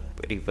water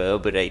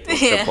reverberate off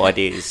the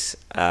bodies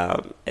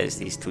as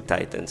these two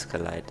titans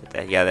collide.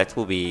 That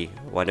will be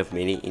one of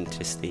many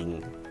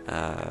interesting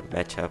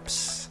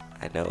matchups.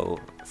 I know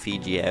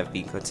Fiji have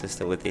been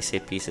consistent with their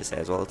set pieces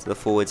as well. So the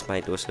forwards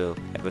might also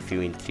have a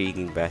few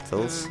intriguing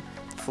battles.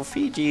 For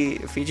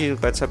Fiji's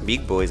got some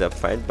big boys up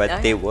front,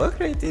 but their work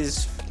rate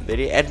is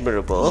very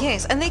admirable.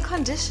 Yes, and their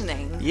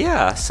conditioning.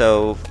 Yeah,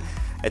 so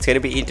it's going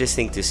to be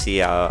interesting to see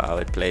how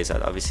it plays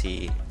out.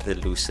 Obviously, the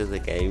looser the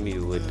game,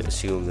 you would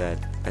assume that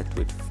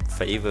would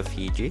favour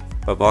Fiji.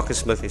 But Marcus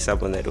Smith is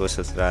someone that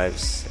also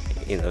thrives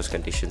in those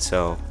conditions.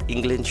 So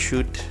England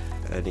should,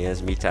 and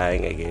here's me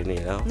tying again,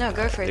 No,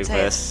 go for it.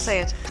 Say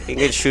it.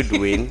 England should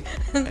win.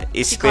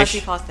 You can't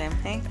see past them,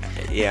 hey?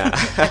 Yeah.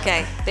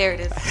 Okay, there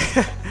it is.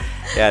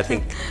 Yeah, I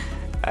think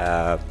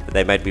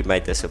they might be my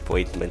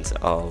disappointments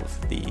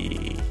of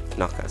the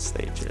knockout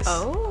stages.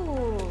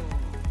 Oh.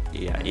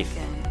 Yeah, okay.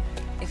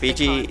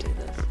 Fiji. They can't do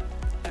this.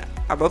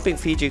 I'm hoping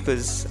Fiji,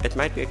 because it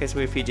might be a case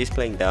where Fiji's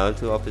playing down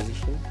to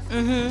opposition.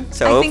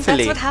 So I hopefully, think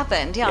that's what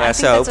happened. Yeah, I think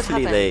so that's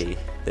what hopefully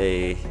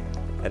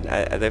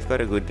happened. they've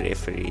got a good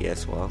referee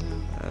as well.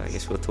 I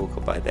guess we'll talk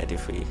about that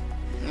if we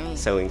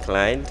so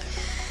inclined.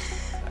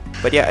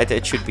 But yeah,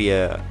 it should be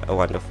a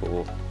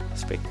wonderful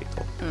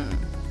spectacle.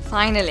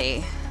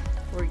 Finally,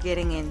 we're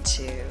getting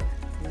into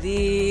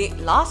the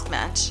last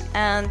match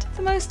and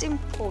the most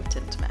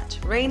important match.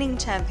 Reigning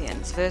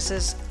champions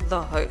versus the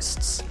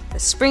hosts. The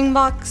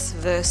Springboks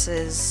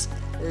versus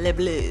Le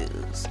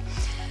Blues.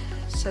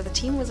 So the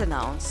team was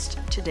announced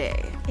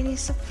today. Any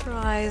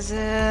surprises?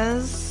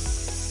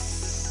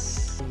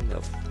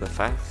 The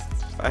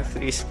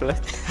 5-3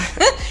 split.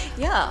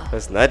 Yeah. I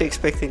was not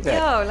expecting that.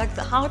 Yeah, like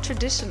how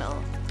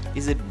traditional.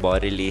 Is it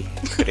morally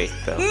correct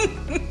though?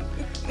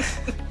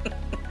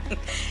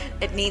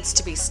 It needs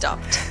to be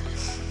stopped.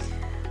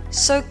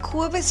 So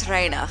Kobus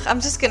Reinach,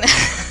 I'm just gonna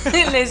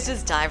let's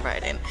just dive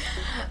right in.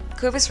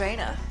 Kobus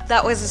Reinach,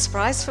 that was a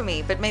surprise for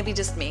me, but maybe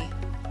just me.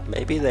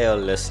 Maybe they are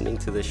listening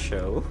to the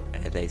show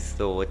and they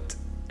thought,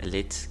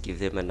 let's give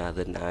them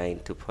another 9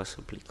 to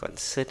possibly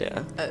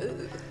consider.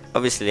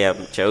 Obviously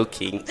I'm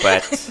joking,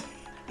 but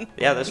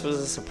yeah, this was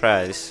a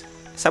surprise.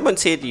 Someone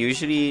said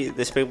usually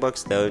the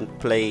Springboks don't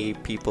play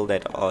people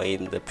that are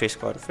in the press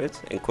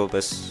conference, and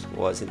Kobus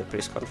was in the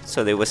press conference.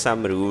 So there were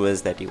some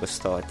rumors that he was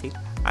starting.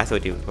 I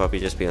thought he would probably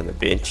just be on the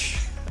bench,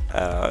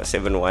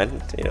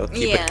 7-1,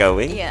 keep it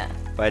going. Yeah.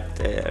 But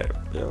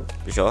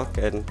Jacques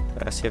and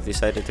Rassi have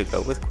decided to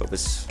go with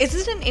Kobus. Is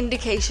it an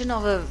indication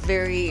of a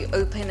very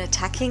open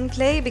attacking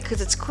play?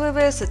 Because it's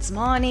Kobus, it's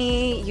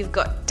Mani, you've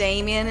got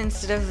Damien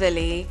instead of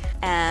Willie,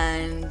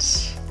 and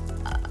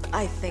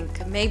I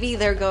think maybe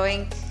they're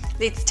going,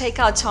 let's take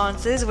our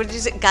chances. What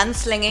is it?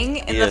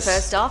 Gunslinging in the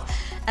first half.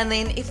 And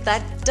then if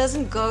that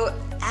doesn't go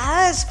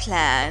as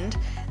planned,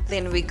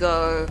 then we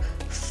go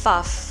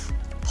Faf,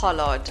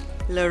 Pollard,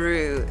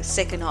 LaRue,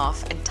 second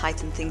half, and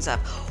tighten things up.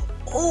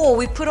 Or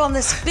we put on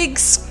this big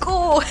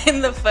score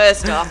in the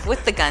first half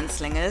with the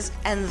gunslingers,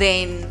 and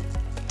then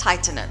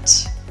tighten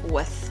it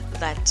with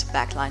that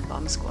backline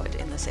bomb squad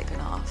in the second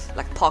half.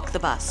 Like park the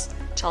bus,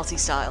 Chelsea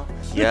style.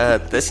 Yeah,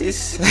 this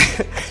is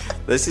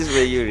this is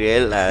where you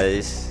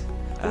realize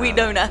we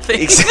know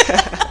nothing.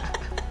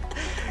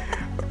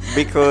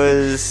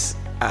 Because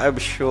I'm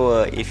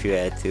sure if you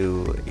had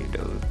to,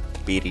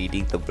 be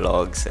reading the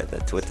blogs and the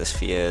Twitter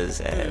spheres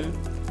and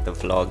the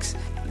vlogs,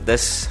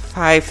 this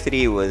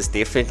 5-3 was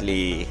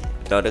definitely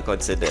not a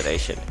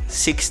consideration.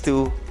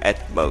 6-2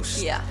 at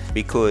most. Yeah.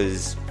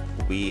 Because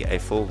we a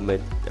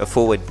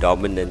forward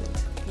dominant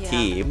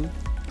team,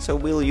 so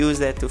we'll use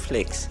that to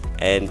flex.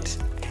 And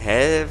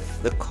have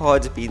the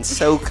cards been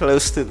so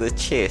close to the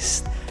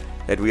chest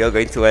that we are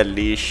going to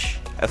unleash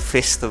a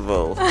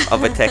festival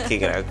of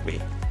attacking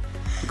rugby.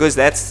 Because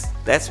that's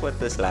what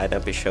this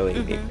lineup is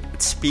showing me.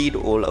 It's speed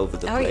all over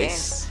the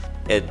place. Yes.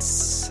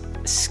 It's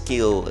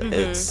skill.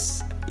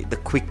 It's the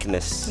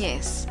quickness.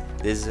 Yes.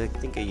 There's, I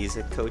think he's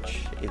a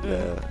coach in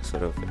the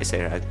sort of SA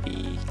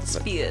rugby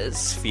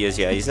Spheres.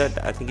 Yeah, he's not.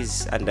 I think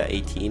he's under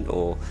 18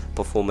 or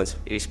performance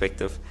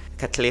irrespective.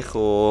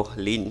 Katlego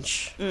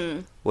Lynch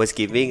was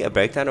giving a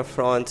breakdown of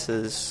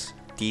France's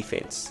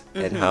defense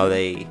and how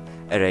they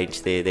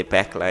arrange their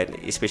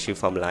backline, especially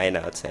from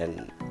lineouts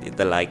and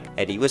the like.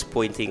 And he was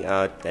pointing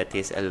out that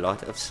there's a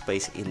lot of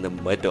space in the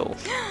middle.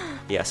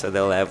 Yeah, so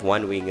they'll have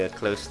one winger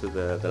close to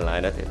the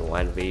lineout and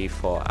one very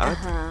far out.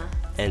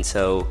 And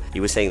so he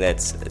was saying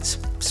that's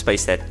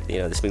space that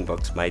the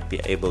Springboks might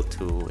be able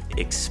to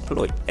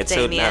exploit. And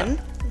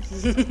Damien.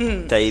 So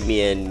now,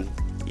 Damien,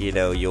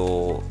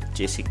 your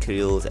Jesse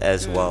Creels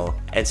as well.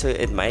 And so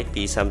it might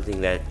be something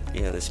that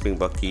the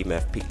Springbok team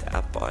have picked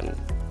up on.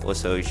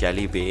 Also,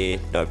 Jalibert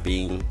not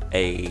being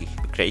a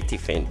great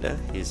defender,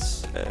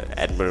 he's an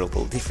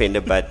admirable defender,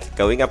 but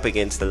going up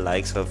against the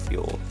likes of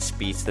your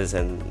speedsters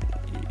and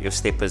your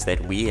steppers that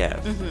we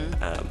have,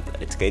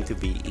 it's going to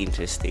be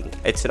interesting.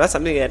 It's not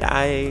something that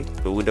I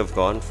would have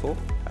gone for.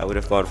 I would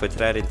have gone for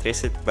Trad and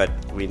Tresset, but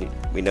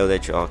we know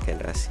that Jacques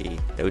and Rassi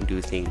don't do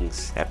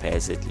things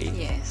haphazardly.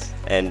 Yes.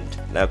 And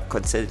now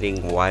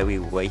considering why we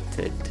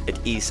waited, it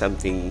is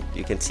something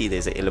you can see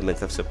there's an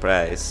element of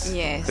surprise.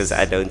 Yes. Because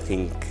I don't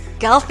think...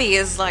 Galfi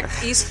is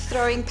he's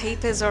throwing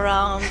papers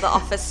around the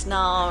office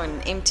now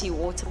and empty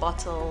water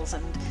bottles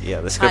and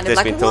the script kind of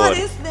has been what torn.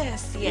 is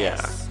this?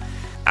 Yes. Yeah.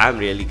 I'm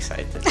really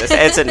excited. This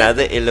adds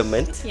another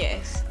element.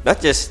 Yes. Not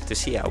just to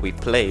see how we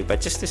play,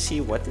 but just to see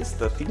what is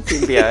the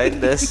thinking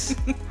behind this.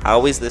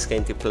 How is this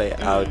going to play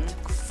out?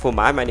 For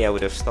my money, I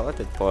would have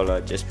started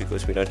Pollard just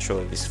because we're not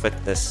sure of his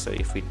fitness. So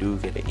if we do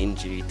get an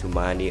injury to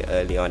Mani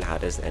early on, how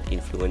does that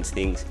influence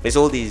things? There's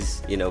all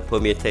these,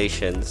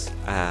 permutations.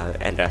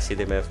 And Rassi,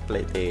 them have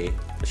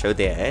showed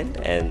their hand,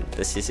 and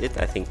this is it.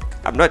 I think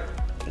I'm not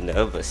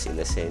nervous in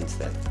the sense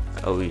that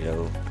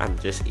I'm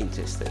just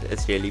interested.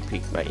 It's really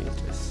piqued my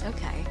interest.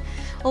 Okay.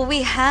 Well,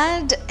 we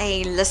had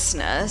a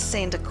listener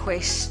send a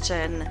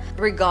question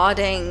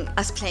regarding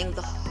us playing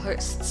the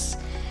hosts,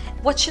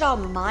 What should our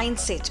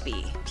mindset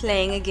be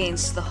playing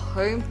against the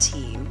home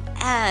team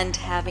and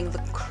having the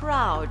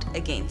crowd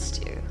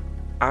against you?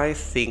 I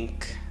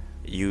think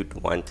you'd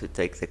want to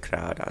take the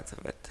crowd out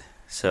of it.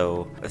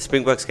 So a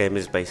Springboks game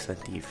is based on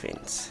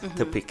defense,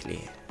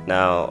 typically.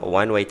 Now,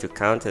 one way to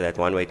counter that,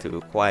 one way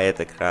to quiet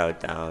the crowd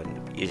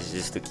down is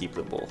just to keep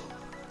the ball.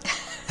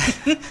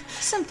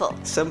 Simple.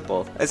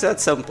 It's not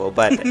simple,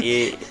 but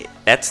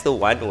that's the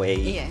one way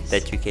Yes.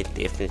 that you can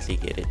definitely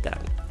get it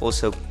done.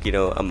 Also,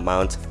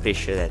 amount of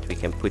pressure that we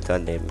can put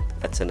on them,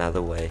 that's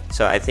another way.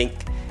 So I think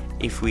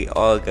if we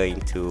are going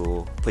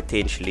to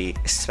potentially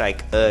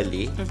strike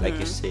early, like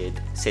you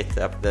said, set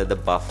up the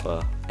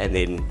buffer, and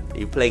then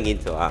you're playing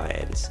into our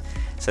hands.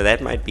 So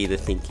that might be the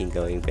thinking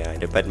going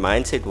behind it. But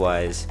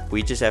mindset-wise,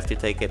 we just have to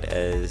take it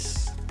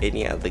as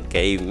any other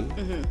game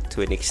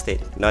to an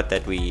extent. Not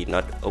that we're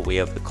not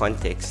aware of the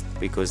context,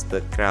 because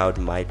the crowd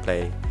might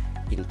play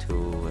into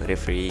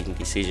refereeing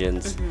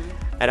decisions.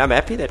 And I'm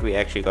happy that we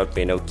actually got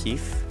Ben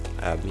O'Keefe.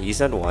 He's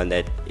not one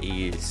that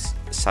is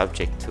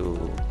subject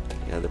to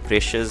the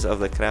pressures of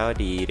the crowd.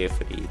 He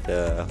refereed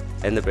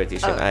the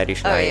British and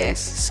Irish Lions, yes.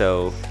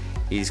 so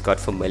he's got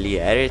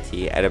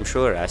familiarity, and I'm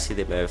sure Rassi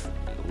them have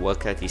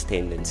worked out his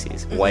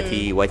tendencies, what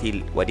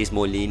he's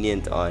more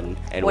lenient on,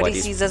 and What he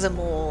sees as a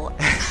more...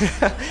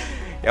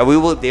 Yeah, we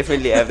will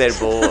definitely have that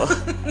ball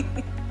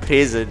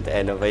present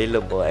and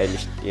available and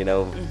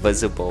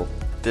visible.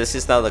 This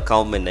is now the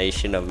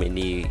culmination of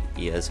many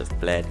years of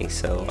planning,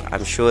 so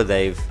I'm sure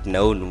they've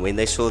known when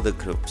they saw the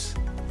groups,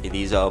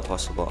 these are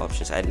possible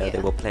options. I know they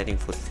were planning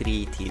for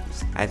 3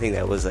 teams. I think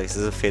that was like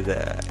a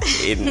feather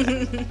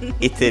in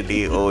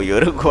Italy or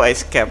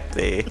Uruguay's cap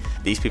there.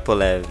 These people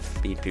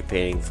have been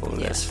preparing for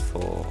this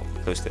for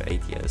close to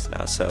 8 years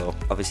now. So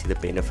obviously the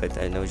benefit,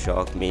 I know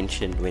Jacques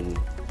mentioned when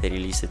they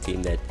released the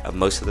team that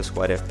most of the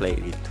squad have played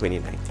in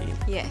 2019.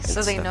 Yes,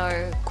 so they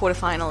know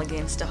quarterfinal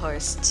against a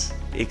host.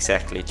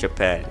 Exactly,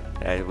 Japan.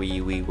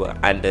 We were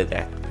under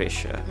that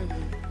pressure.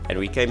 And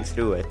we came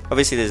through it.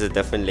 Obviously, there's a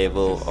different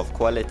level of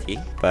quality,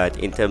 but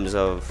in terms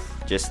of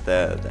just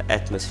the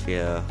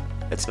atmosphere,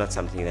 it's not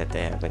something that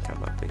they haven't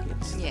come up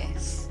against.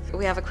 Yes.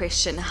 We have a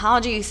question. How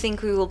do you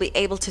think we will be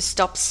able to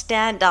stop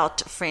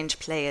standout French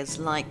players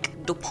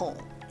like Dupont?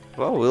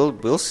 Well,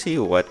 we'll see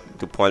what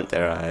Dupont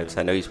arrives.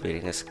 I know he's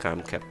wearing a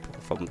scrum cap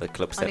from the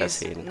clips that I've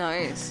seen.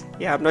 Nose.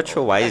 Yeah, I'm not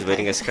sure why he's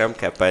wearing a scrum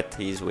cap, but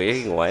he's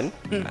wearing one.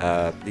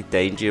 The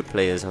danger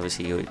players,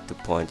 obviously, your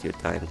Dupont, your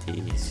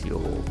Dantes,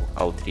 your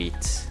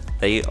Aldriets,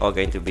 they are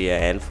going to be a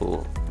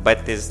handful.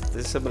 But there's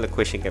a similar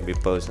question can be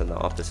posed on the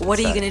opposite What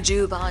are you side. going to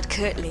do about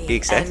Kirtley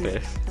Exactly.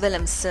 and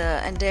Willemse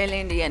and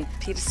Delendy and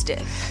Peter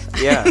Stiff?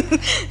 Yeah,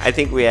 I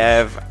think we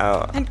have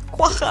our... And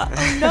Kwacha,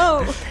 oh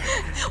no.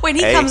 When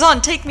he comes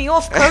on, take me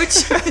off,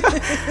 coach.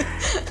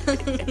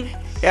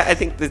 Yeah, I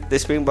think the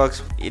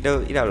Springboks, in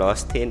our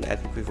last 10, I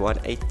think we've won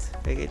 8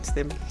 against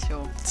them.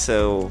 Sure.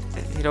 So,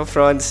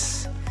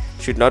 France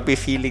should not be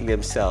feeling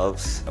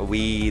themselves.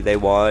 They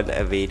won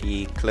a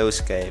very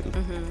close game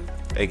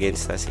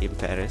against us in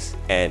Paris,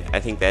 and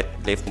I think that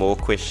left more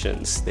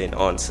questions than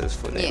answers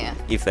for them,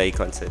 if they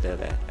consider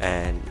that.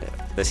 And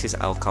this is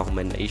our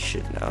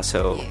culmination now.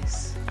 So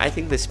I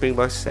think the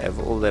Springboks have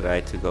all the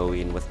right to go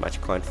in with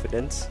much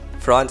confidence.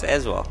 France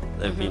as well.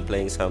 They've been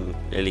playing some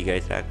really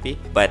great rugby,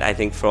 but I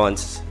think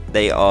France,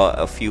 they are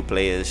a few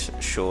players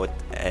short,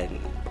 and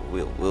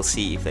we'll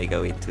see if they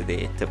go into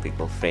their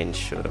typical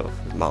French sort of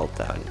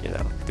meltdown.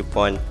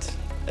 Dupont,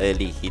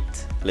 early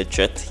hit,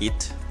 legit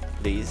hit,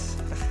 please,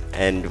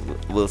 and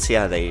we'll see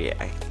how they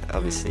react.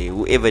 Obviously,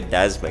 whoever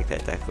does make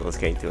that tackle is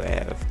going to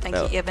have Thank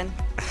you, Evan.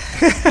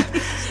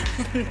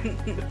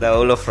 the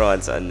whole of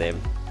France on them.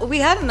 We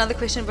had another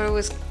question, but it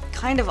was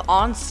kind of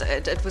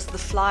answered. It was the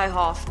fly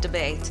half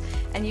debate,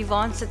 and you've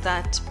answered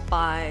that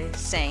by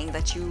saying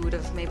that you would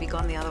have maybe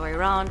gone the other way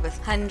around with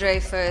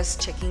Handré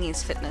first, checking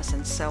his fitness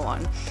and so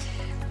on.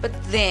 But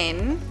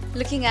then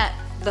looking at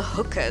the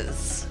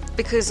hookers,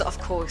 because of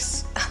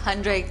course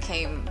Handré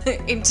came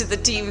into the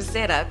team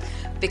setup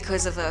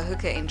because of a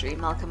hooker injury,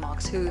 Malcolm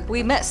Marx, who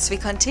we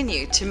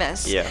continue to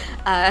miss,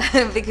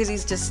 because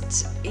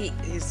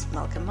he's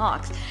Malcolm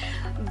Marx.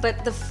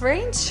 But the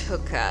French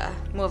hooker,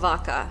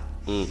 Movaka,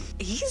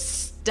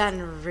 he's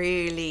done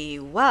really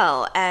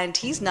well, and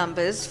his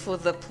numbers for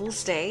the pool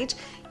stage,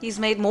 he's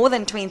made more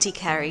than 20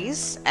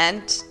 carries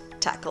and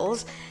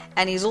tackles,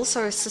 and he's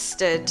also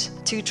assisted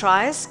 2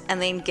 tries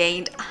and then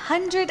gained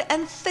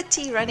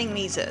 130 running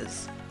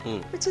meters,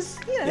 which is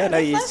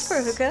nice for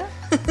a hooker.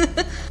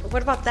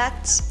 What about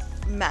that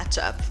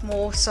matchup,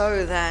 more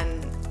so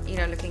than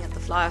looking at the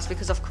fly-offs,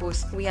 because of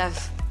course we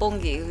have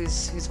Bongi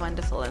who's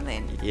wonderful, and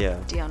then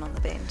Dion on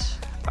the bench.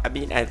 I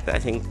mean, I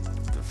think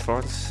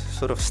France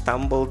sort of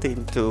stumbled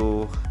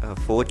into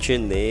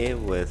fortune there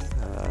with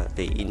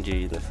the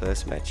injury in the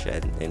first match,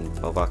 and then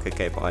Movaka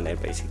came on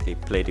and basically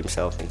played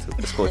himself into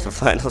the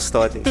quarter-final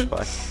starting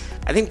spot.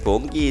 I think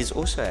Bongi's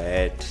also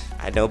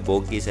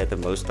Bongi's had the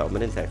most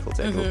dominant tackles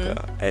at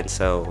hooker, and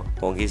so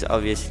Bongi's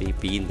obviously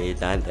been there,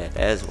 done that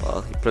as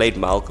well. He played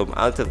Malcolm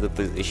out of the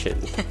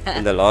position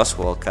in the last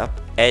World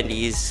Cup, and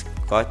he's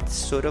got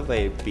sort of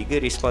a bigger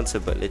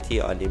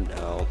responsibility on him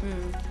now,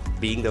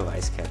 being the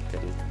vice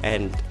captain.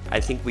 And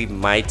I think we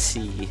might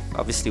see,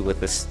 obviously with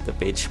the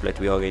bench split,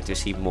 we are going to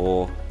see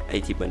more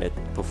 80-minute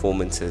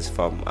performances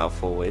from our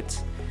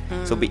forwards.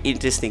 So it'll be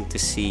interesting to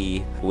see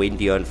when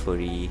Dion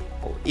Fourie,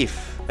 or if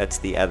that's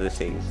the other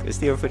thing, because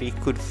Dion Fourie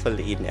could fill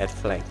in at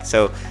flank.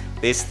 So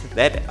there's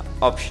that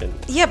option.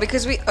 Yeah,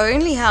 because we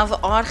only have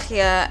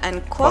Argia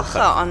and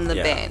Kwagga on the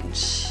bench.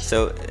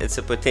 So it's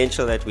a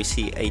potential that we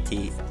see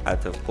 80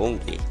 out of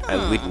Bongi. I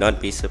would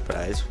not be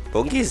surprised.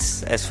 Bongi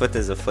is as fit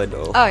as a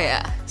fiddle. Oh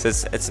yeah. So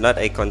it's not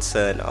a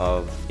concern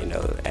of,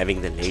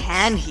 having the legs.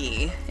 Can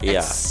he?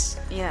 Yeah.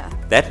 Yeah.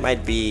 That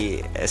might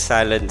be a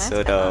silent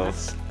sort of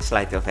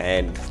sleight of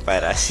hand by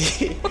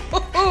Rassie.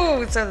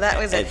 So that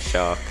was and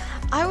Shark.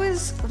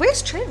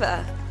 Where's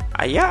Trevor?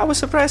 I was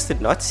surprised to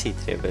not see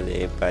Trevor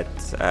there, but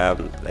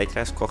they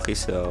trust Kochi,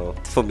 so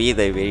for me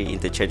they're very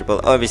interchangeable.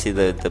 Obviously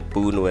the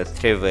boon with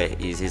Trevor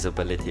is his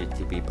ability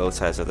to be both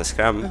sides of the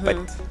scrum, but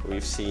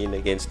we've seen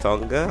against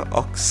Tonga,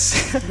 Ox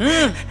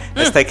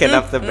has taken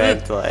up the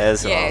mantle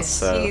as well. Yes,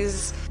 So.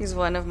 he's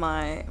one of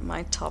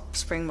my top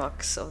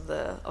Springboks of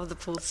the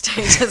pool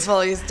stage as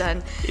well. He's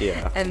done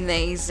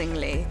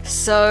amazingly.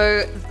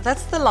 So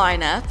that's the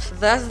lineup.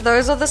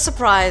 Those are the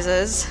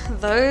surprises.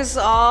 Those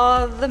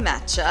are the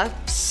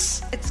matchups.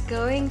 It's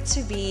going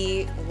to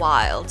be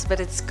wild, but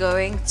it's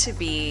going to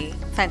be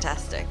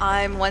fantastic.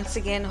 I'm once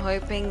again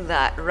hoping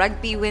that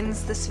rugby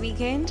wins this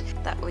weekend,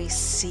 that we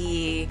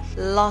see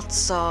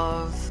lots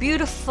of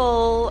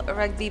beautiful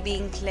rugby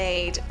being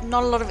played,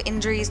 not a lot of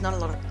injuries, not a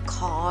lot of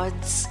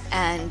cards,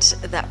 and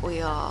that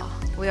we are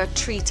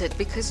treated,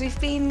 because we've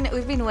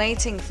been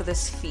waiting for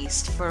this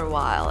feast for a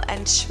while.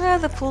 And sure,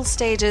 the pool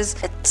stages,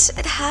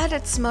 it had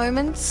its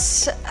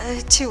moments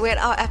to whet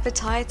our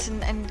appetite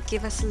and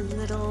give us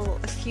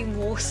a few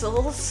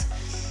morsels,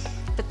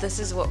 but this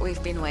is what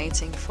we've been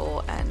waiting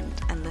for, and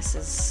this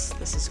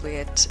is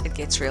where it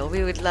gets real.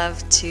 We would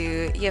love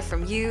to hear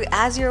from you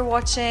as you're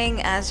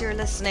watching, as you're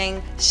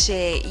listening.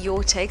 Share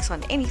your takes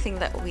on anything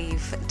that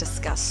we've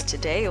discussed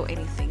today, or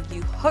anything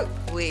you hope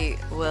we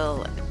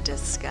will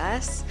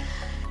discuss.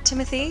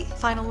 Timothy,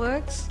 final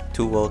words?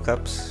 2 World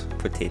Cups,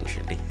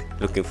 potentially.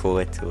 Looking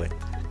forward to it.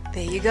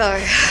 There you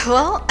go.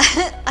 Well,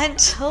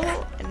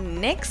 until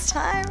next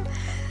time,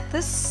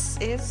 this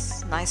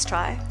is Nice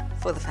Try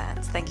for the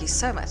fans. Thank you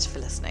so much for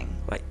listening.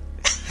 Bye.